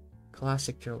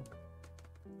 Classic joke.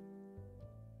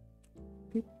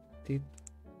 Deep, deep.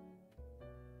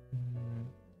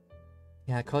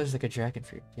 Yeah, it colors like a dragon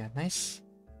fruit. Yeah, nice.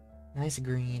 Nice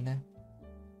green.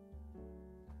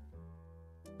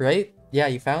 Right? Yeah,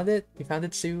 you found it? You found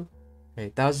it, Sue?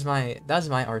 Right, that was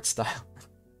my art style.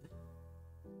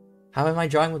 How am I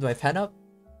drawing with my pen up?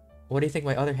 What do you think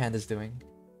my other hand is doing?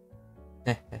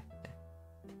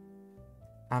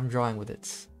 I'm drawing with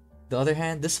it. The other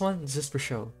hand, this one is just for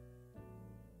show.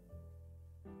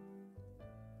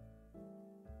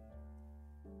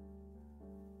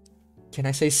 Can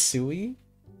I say Sui?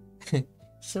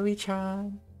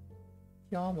 Sui-chan.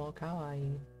 Yomo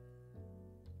kawaii.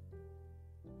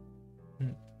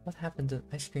 What happened to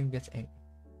ice cream gets angry?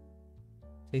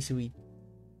 Say Sui.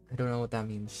 I don't know what that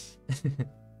means.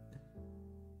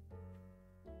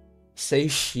 Say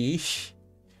sheesh.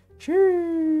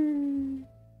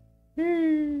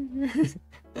 This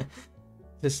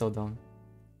is so dumb.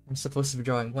 I'm supposed to be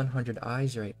drawing 100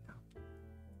 eyes right now.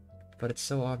 But it's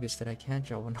so obvious that I can't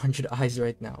draw 100 eyes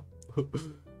right now.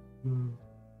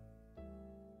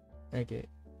 Okay.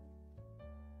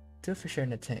 Do a fish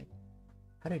in a tank.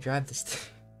 How do I drive this thing?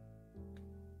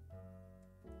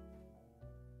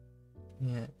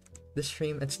 Yeah. This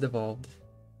stream, it's devolved.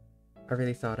 I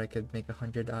really thought I could make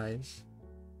 100 eyes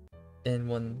in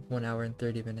 1 hour and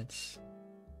 30 minutes.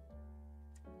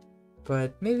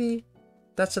 But maybe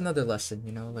that's another lesson,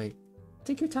 you know, like,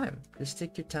 take your time. Just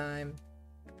take your time.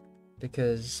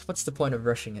 Because what's the point of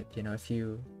rushing it, you know, if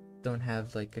you don't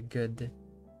have like a good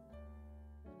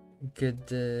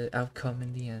outcome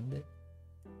in the end.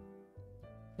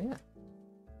 Yeah.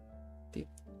 Deep.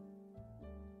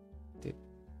 Deep.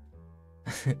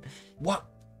 What?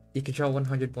 You could draw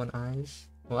 101 eyes?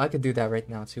 Well, I could do that right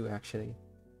now too, actually.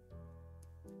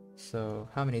 So,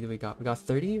 how many do we got? We got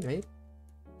 30, right?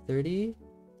 30.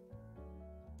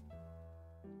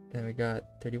 Then we got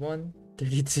 31,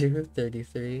 32,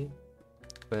 33.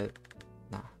 But,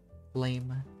 nah.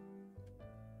 Lame.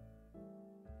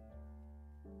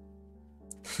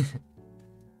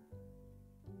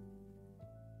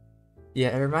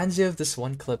 Yeah, it reminds you of this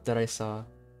one clip that I saw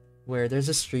where there's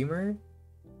a streamer,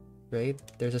 right?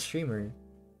 There's a streamer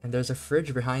and there's a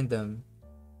fridge behind them,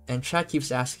 and chat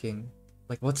keeps asking,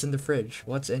 like, what's in the fridge?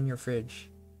 What's in your fridge?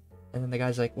 And then the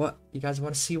guy's like, what? You guys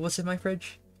want to see what's in my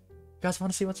fridge? You guys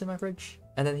want to see what's in my fridge?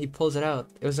 And then he pulls it out.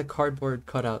 It was a cardboard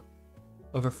cutout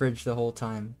of a fridge the whole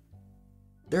time.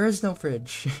 There is no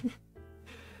fridge.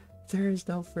 There is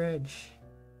no fridge.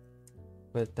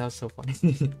 But that was so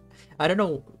funny. I don't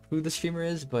know who the streamer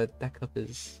is, but that clip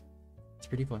it's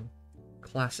pretty fun.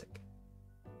 Classic.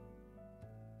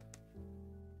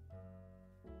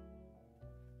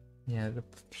 Yeah, the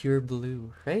pure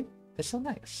blue, right? It's so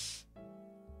nice.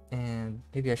 And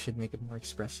maybe I should make it more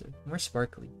expressive, more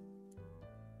sparkly.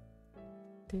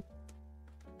 Dip.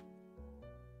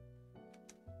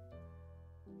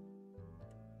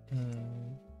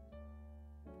 And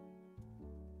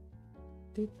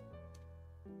dip.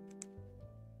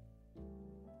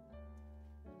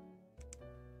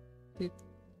 Dip.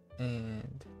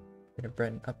 And I'm gonna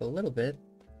brighten up a little bit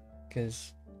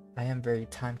because I am very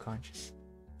time conscious.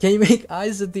 Can you make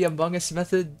eyes with the Among Us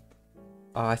method?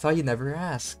 Oh, I thought you never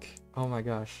ask. Oh my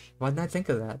gosh. Why didn't I think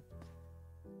of that?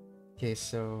 Okay,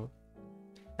 so...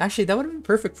 Actually, that would have been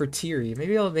perfect for Teary.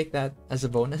 Maybe I'll make that as a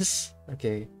bonus.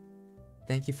 Okay.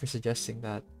 Thank you for suggesting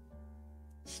that.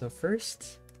 So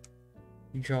first,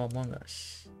 you draw Among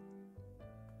Us.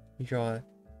 You draw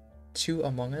two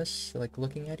Among Us, like,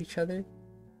 looking at each other.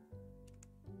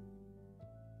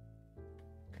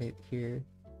 Right here.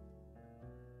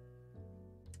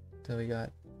 So we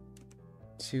got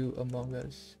 2 Among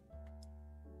Us.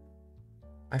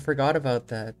 I forgot about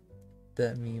that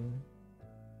meme.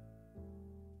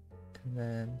 And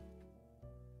then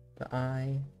the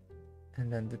eye,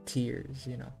 and then the tears,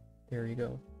 you know. There we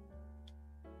go.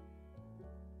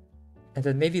 And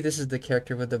then maybe this is the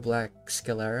character with the black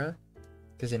sclera,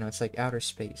 because, you know, it's like outer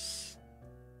space.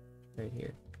 Right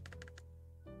here.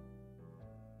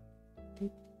 There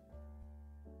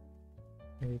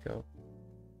we go.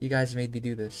 You guys made me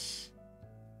do this.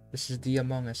 This is the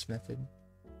Among Us method.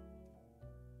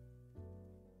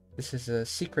 This is a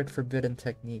secret forbidden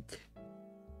technique.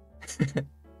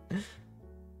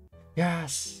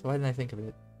 Yes! Why didn't I think of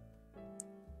it?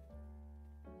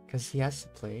 Because he has to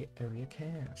play area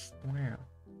cast. Wow.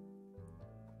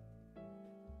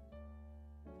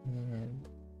 And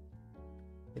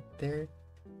right there.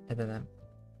 And then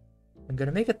I'm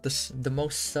gonna make it the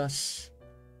most sus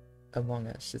Among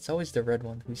Us. It's always the red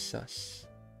one who's sus.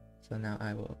 So now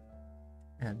I will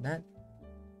add that.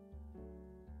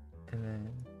 And then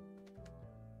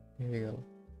here we go.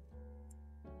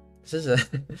 This is a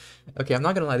okay, I'm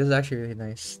not gonna lie, this is actually really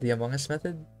nice. The Among Us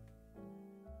method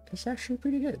is actually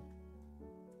pretty good.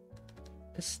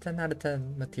 This is 10 out of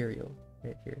 10 material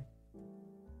right here.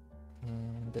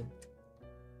 And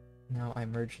now I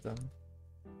merge them.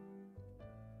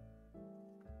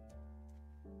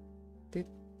 Doot,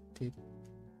 doot.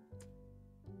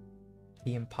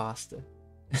 The imposter.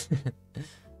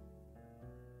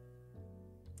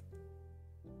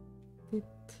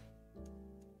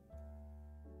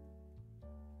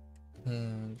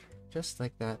 And just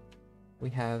like that,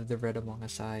 we have the red Among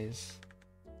Us eyes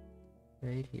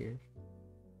right here.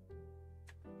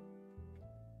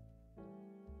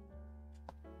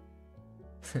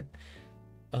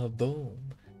 Boom.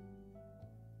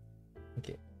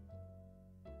 Okay.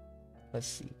 Let's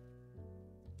see.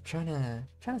 Trying to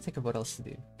think of what else to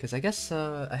do, because I guess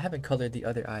I haven't colored the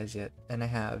other eyes yet, and I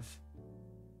have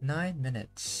 9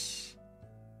 minutes.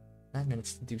 9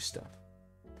 minutes to do stuff.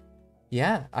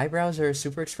 Yeah, eyebrows are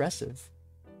super expressive.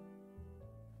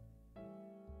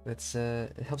 It's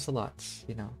it helps a lot,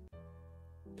 you know,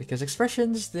 because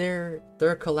expressions they're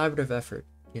a collaborative effort.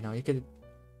 You know, you could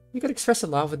express a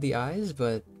lot with the eyes,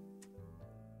 but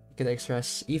you could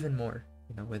express even more,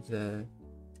 you know, with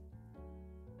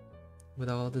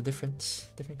all the different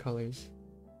colors.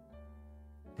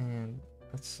 And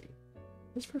let's see,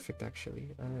 it's perfect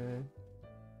actually.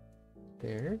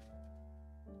 There,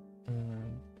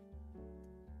 and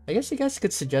I guess you guys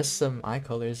could suggest some eye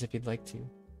colors if you'd like to.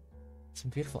 Some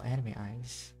beautiful anime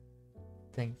eyes.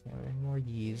 Think, you know, more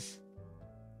yees.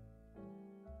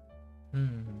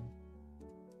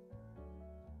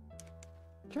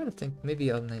 Trying to think,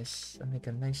 maybe I'll make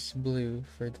a nice blue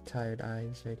for the tired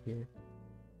eyes right here.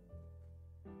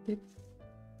 Deep,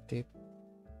 deep,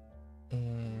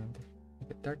 and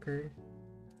make it darker,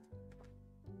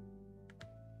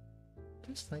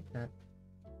 just like that,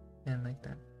 and like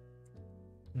that.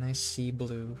 Nice sea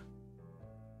blue.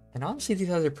 And honestly, these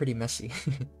eyes are pretty messy.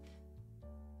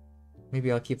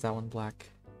 Maybe I'll keep that one black,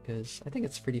 because I think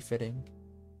it's pretty fitting.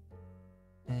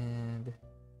 And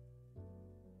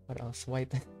what else?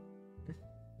 White.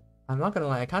 I'm not gonna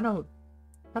lie, I kind of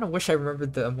wish I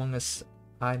remembered the Among Us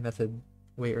eye method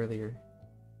way earlier,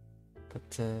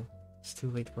 but it's too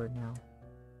late for it now.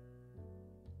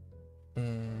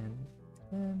 And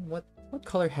what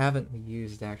color haven't we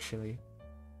used actually?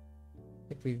 I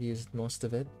think we've used most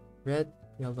of it. Red,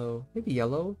 yellow, maybe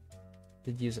yellow.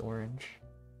 Did use orange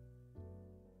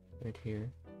right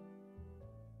here.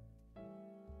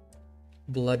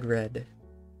 Blood red.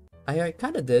 I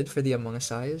kind of did for the Among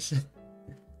Us eyes.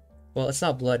 Well, it's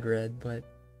not blood red, but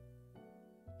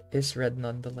it's red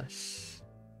nonetheless.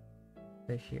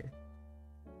 Right here.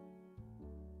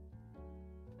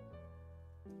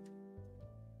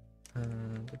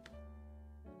 And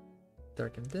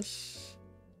darken this.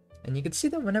 And you can see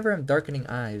that whenever I'm darkening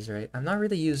eyes, right? I'm not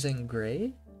really using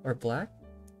gray or black.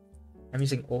 I'm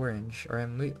using orange, or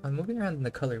I'm moving around in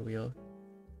the color wheel,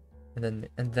 and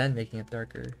then making it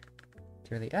darker to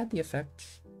really add the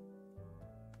effect.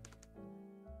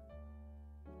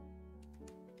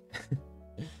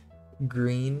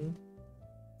 Green.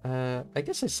 I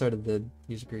guess I sort of did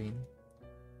use green.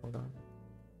 Hold on.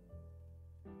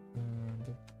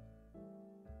 And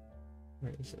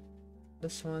where is it?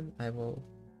 This one, I will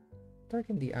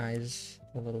darken the eyes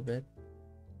a little bit.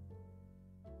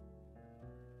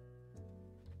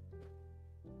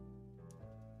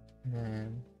 And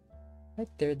then right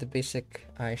there, the basic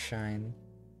eye shine.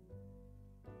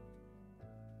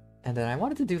 And then I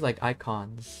wanted to do like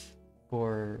icons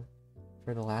for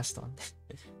the last one.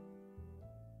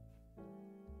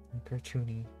 and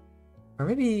cartoony. Or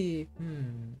maybe,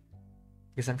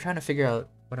 because I'm trying to figure out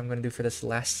what I'm gonna do for this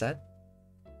last set.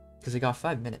 Because we got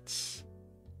 5 minutes.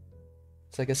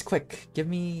 So I guess quick, give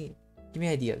me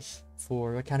ideas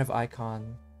for what kind of icon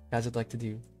you guys would like to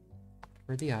do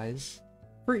for the eyes.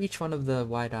 For each one of the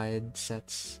wide-eyed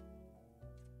sets.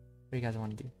 What do you guys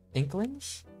want to do?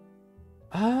 Inklings?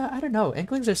 I don't know.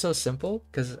 Inklings are so simple,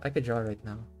 because I could draw right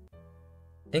now.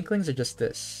 Inklings are just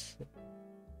this.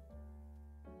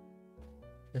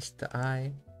 Just the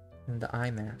eye and the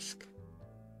eye mask.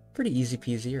 Pretty easy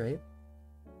peasy, right?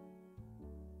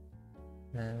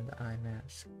 And the eye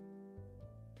mask.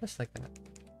 Just like that.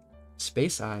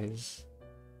 Space eyes.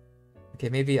 Okay,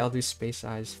 maybe I'll do space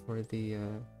eyes for the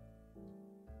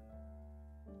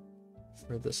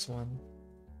for this one.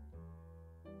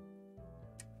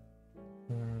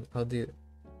 And I'll do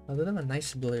them a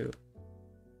nice blue.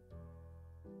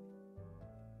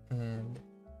 And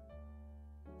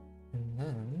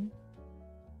then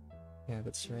yeah,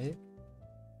 that's right.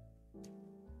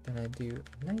 Then I do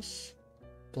a nice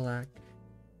black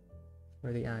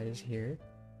for the eyes here.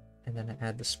 And then I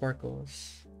add the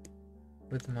sparkles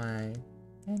with my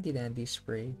handy dandy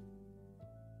spray.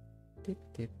 Dip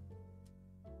dip.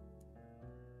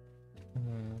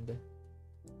 And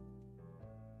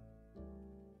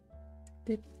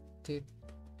dip dip.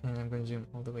 And I'm going to zoom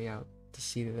all the way out to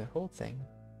see the whole thing.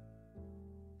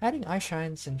 Adding eye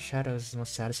shines and shadows is the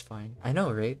most satisfying. I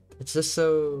know, right? It's just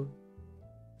so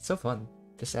fun.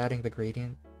 Just adding the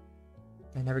gradient.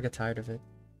 I never get tired of it.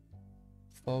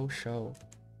 Faux show.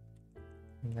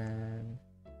 And then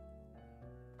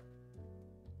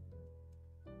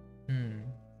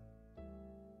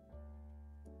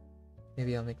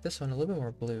maybe I'll make this one a little bit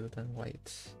more blue than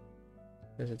white,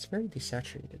 because it's very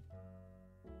desaturated.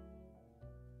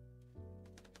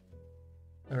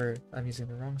 Or I'm using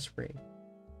the wrong spray.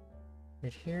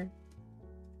 Right here.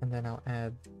 And then I'll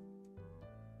add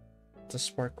the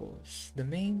sparkles. The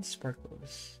main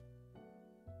sparkles.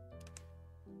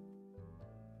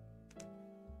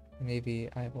 Maybe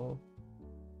I will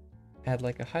add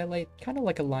like a highlight, kind of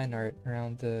like a line art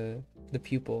around the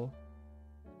pupil.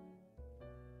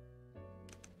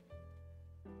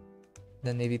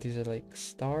 Then maybe these are like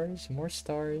stars, more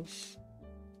stars.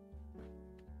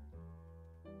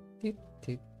 Doop,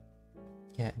 doop.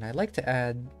 Yeah, and I like to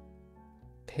add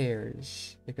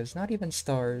pairs, because not even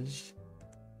stars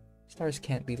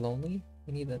can't be lonely.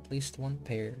 You need at least one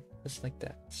pair, just like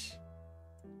that.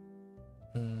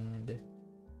 And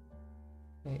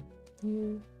right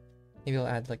here, maybe I'll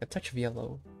add like a touch of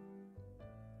yellow,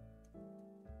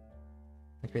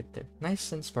 like right there.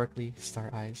 Nice and sparkly star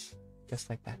eyes, just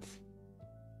like that.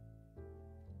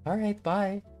 Alright,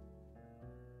 bye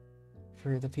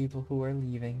for the people who are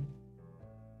leaving.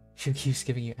 She keeps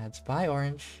giving you ads. Bye,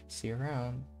 Orange. See you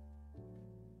around.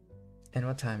 And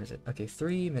what time is it? Okay,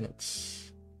 3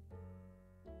 minutes.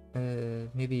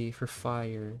 Maybe for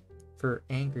fire. For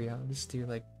angry, I'll just do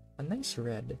like a nice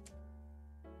red.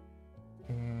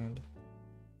 And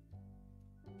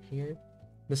here,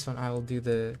 this one I will do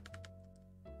the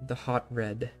hot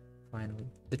red. Finally,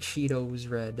 the Cheetos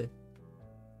red.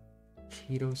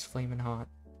 Cheetos flaming hot.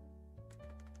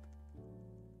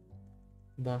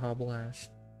 Baja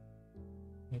Blast.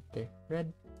 Right there,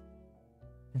 red.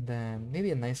 And then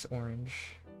maybe a nice orange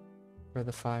for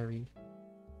the fiery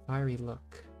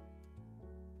look.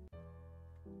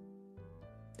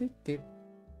 Doop doop.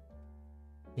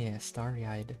 Yeah,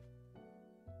 starry-eyed.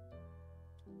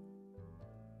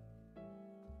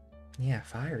 Yeah,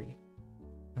 fiery.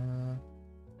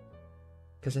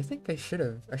 Because I think I should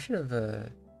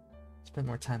have spent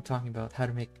more time talking about how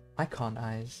to make icon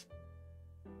eyes.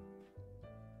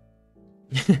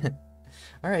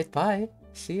 Alright, bye.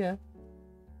 See ya.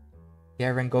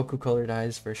 Yeah, Rengoku colored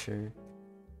eyes for sure.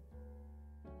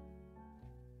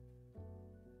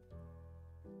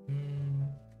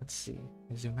 Let's see.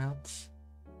 Zoom out.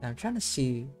 Now I'm trying to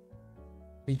see.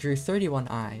 We drew 31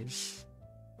 eyes.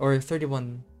 Or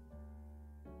 31.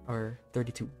 Or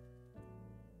 32.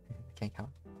 I can't count.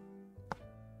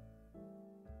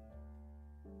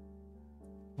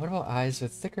 What about eyes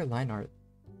with thicker line art?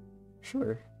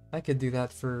 Sure, I could do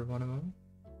that for one of them.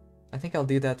 I think I'll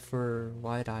do that for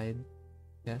wide-eyed.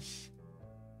 Yes.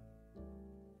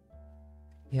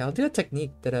 Yeah, I'll do a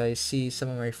technique that I see some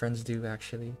of my friends do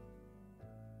actually.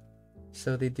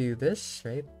 So they do this,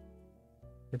 right?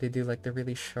 They do like the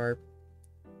really sharp,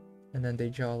 and then they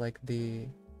draw like the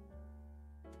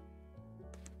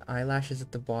eyelashes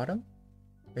at the bottom,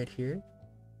 right here.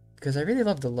 Because I really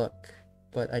love the look,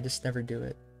 but I just never do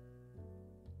it.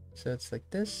 So it's like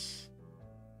this.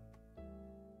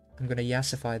 I'm gonna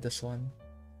yassify this one.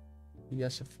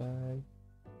 Yesify.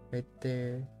 Right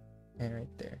there. And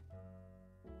right there.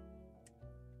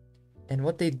 And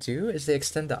what they do is they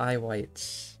extend the eye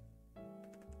whites.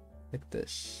 Like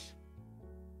this.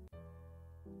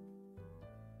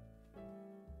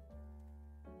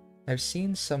 I've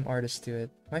seen some artists do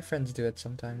it. My friends do it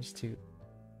sometimes too.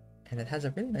 And it has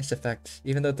a really nice effect,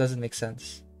 even though it doesn't make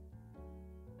sense.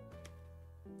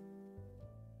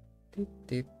 Doop,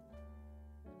 doop.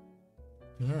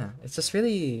 Yeah, it's just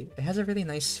really, it has a really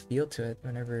nice feel to it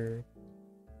whenever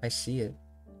I see it.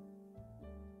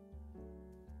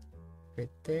 Right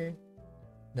there.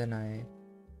 Then I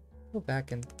go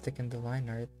back and thicken the line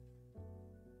art.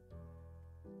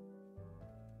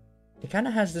 It kind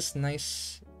of has this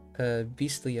nice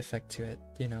beastly effect to it,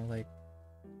 you know, like,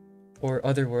 or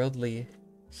otherworldly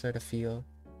sort of feel.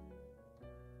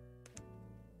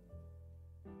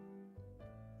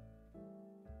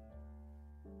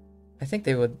 I think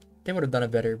they would have done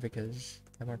it better because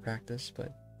I have more practice,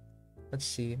 but let's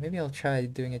see. Maybe I'll try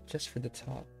doing it just for the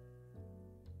top.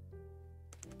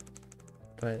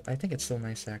 But I think it's still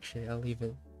nice actually. I'll leave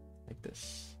it like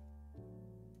this.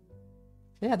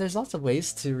 Yeah, there's lots of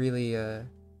ways to really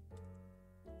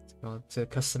well, to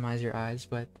customize your eyes,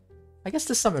 but I guess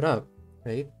to sum it up,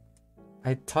 right?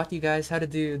 I taught you guys how to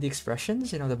do the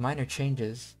expressions, you know, the minor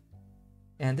changes.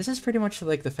 And this is pretty much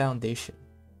like the foundation.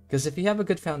 Because if you have a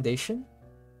good foundation,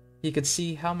 you could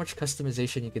see how much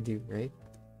customization you could do, right?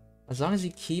 As long as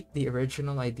you keep the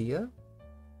original idea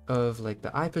of like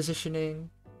the eye positioning,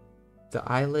 the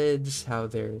eyelids, how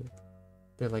they're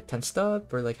like tensed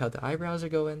up, or like how the eyebrows are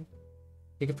going,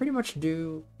 you can pretty much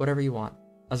do whatever you want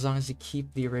as long as you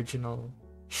keep the original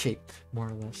shape, more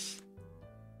or less.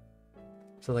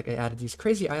 So like I added these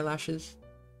crazy eyelashes,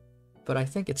 but I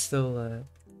think it still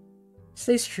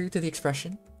stays true to the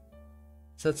expression.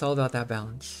 So it's all about that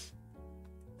balance.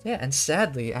 Yeah, and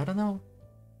sadly, I don't know.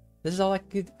 This is all I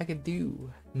could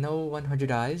do. No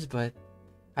 100 eyes, but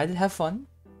I did have fun,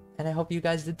 and I hope you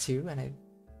guys did too. And I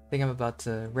think I'm about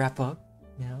to wrap up,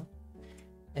 you know.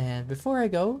 And before I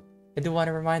go, I do want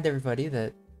to remind everybody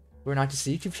that we're not just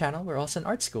a YouTube channel, we're also an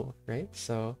art school, right?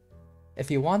 So if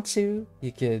you want to,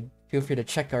 you could feel free to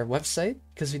check our website,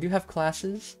 because we do have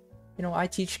classes. You know, I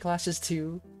teach classes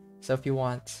too. So if you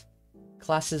want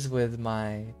classes with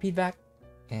my feedback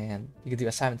and you can do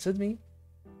assignments with me,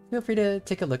 feel free to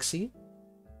take a look-see.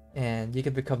 And you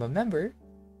can become a member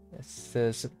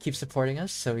to keep supporting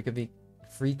us so we could be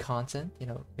free content, you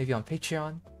know, maybe on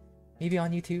Patreon, maybe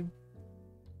on YouTube.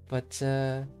 But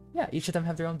yeah, each of them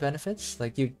have their own benefits.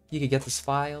 Like you could get this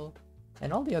file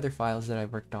and all the other files that I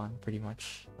worked on pretty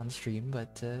much on the stream.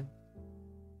 But I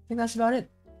think that's about it.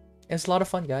 It was a lot of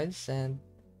fun, guys, and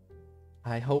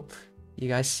I hope you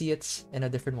guys see it in a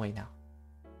different way now.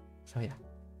 So yeah,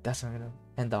 that's what I'm gonna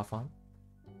end off on.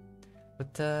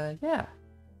 But yeah,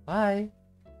 bye.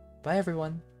 Bye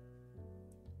everyone.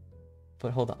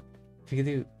 But hold on. If you could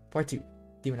do part 2,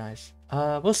 Demon Eyes.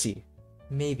 We'll see.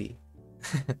 Maybe.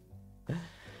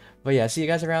 But yeah, see you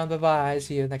guys around. Bye bye.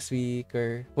 See you next week.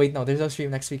 Or wait, no, there's no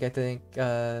stream next week, I think.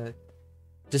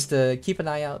 Just keep an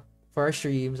eye out for our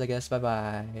streams, I guess. Bye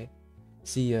bye.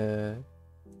 See ya.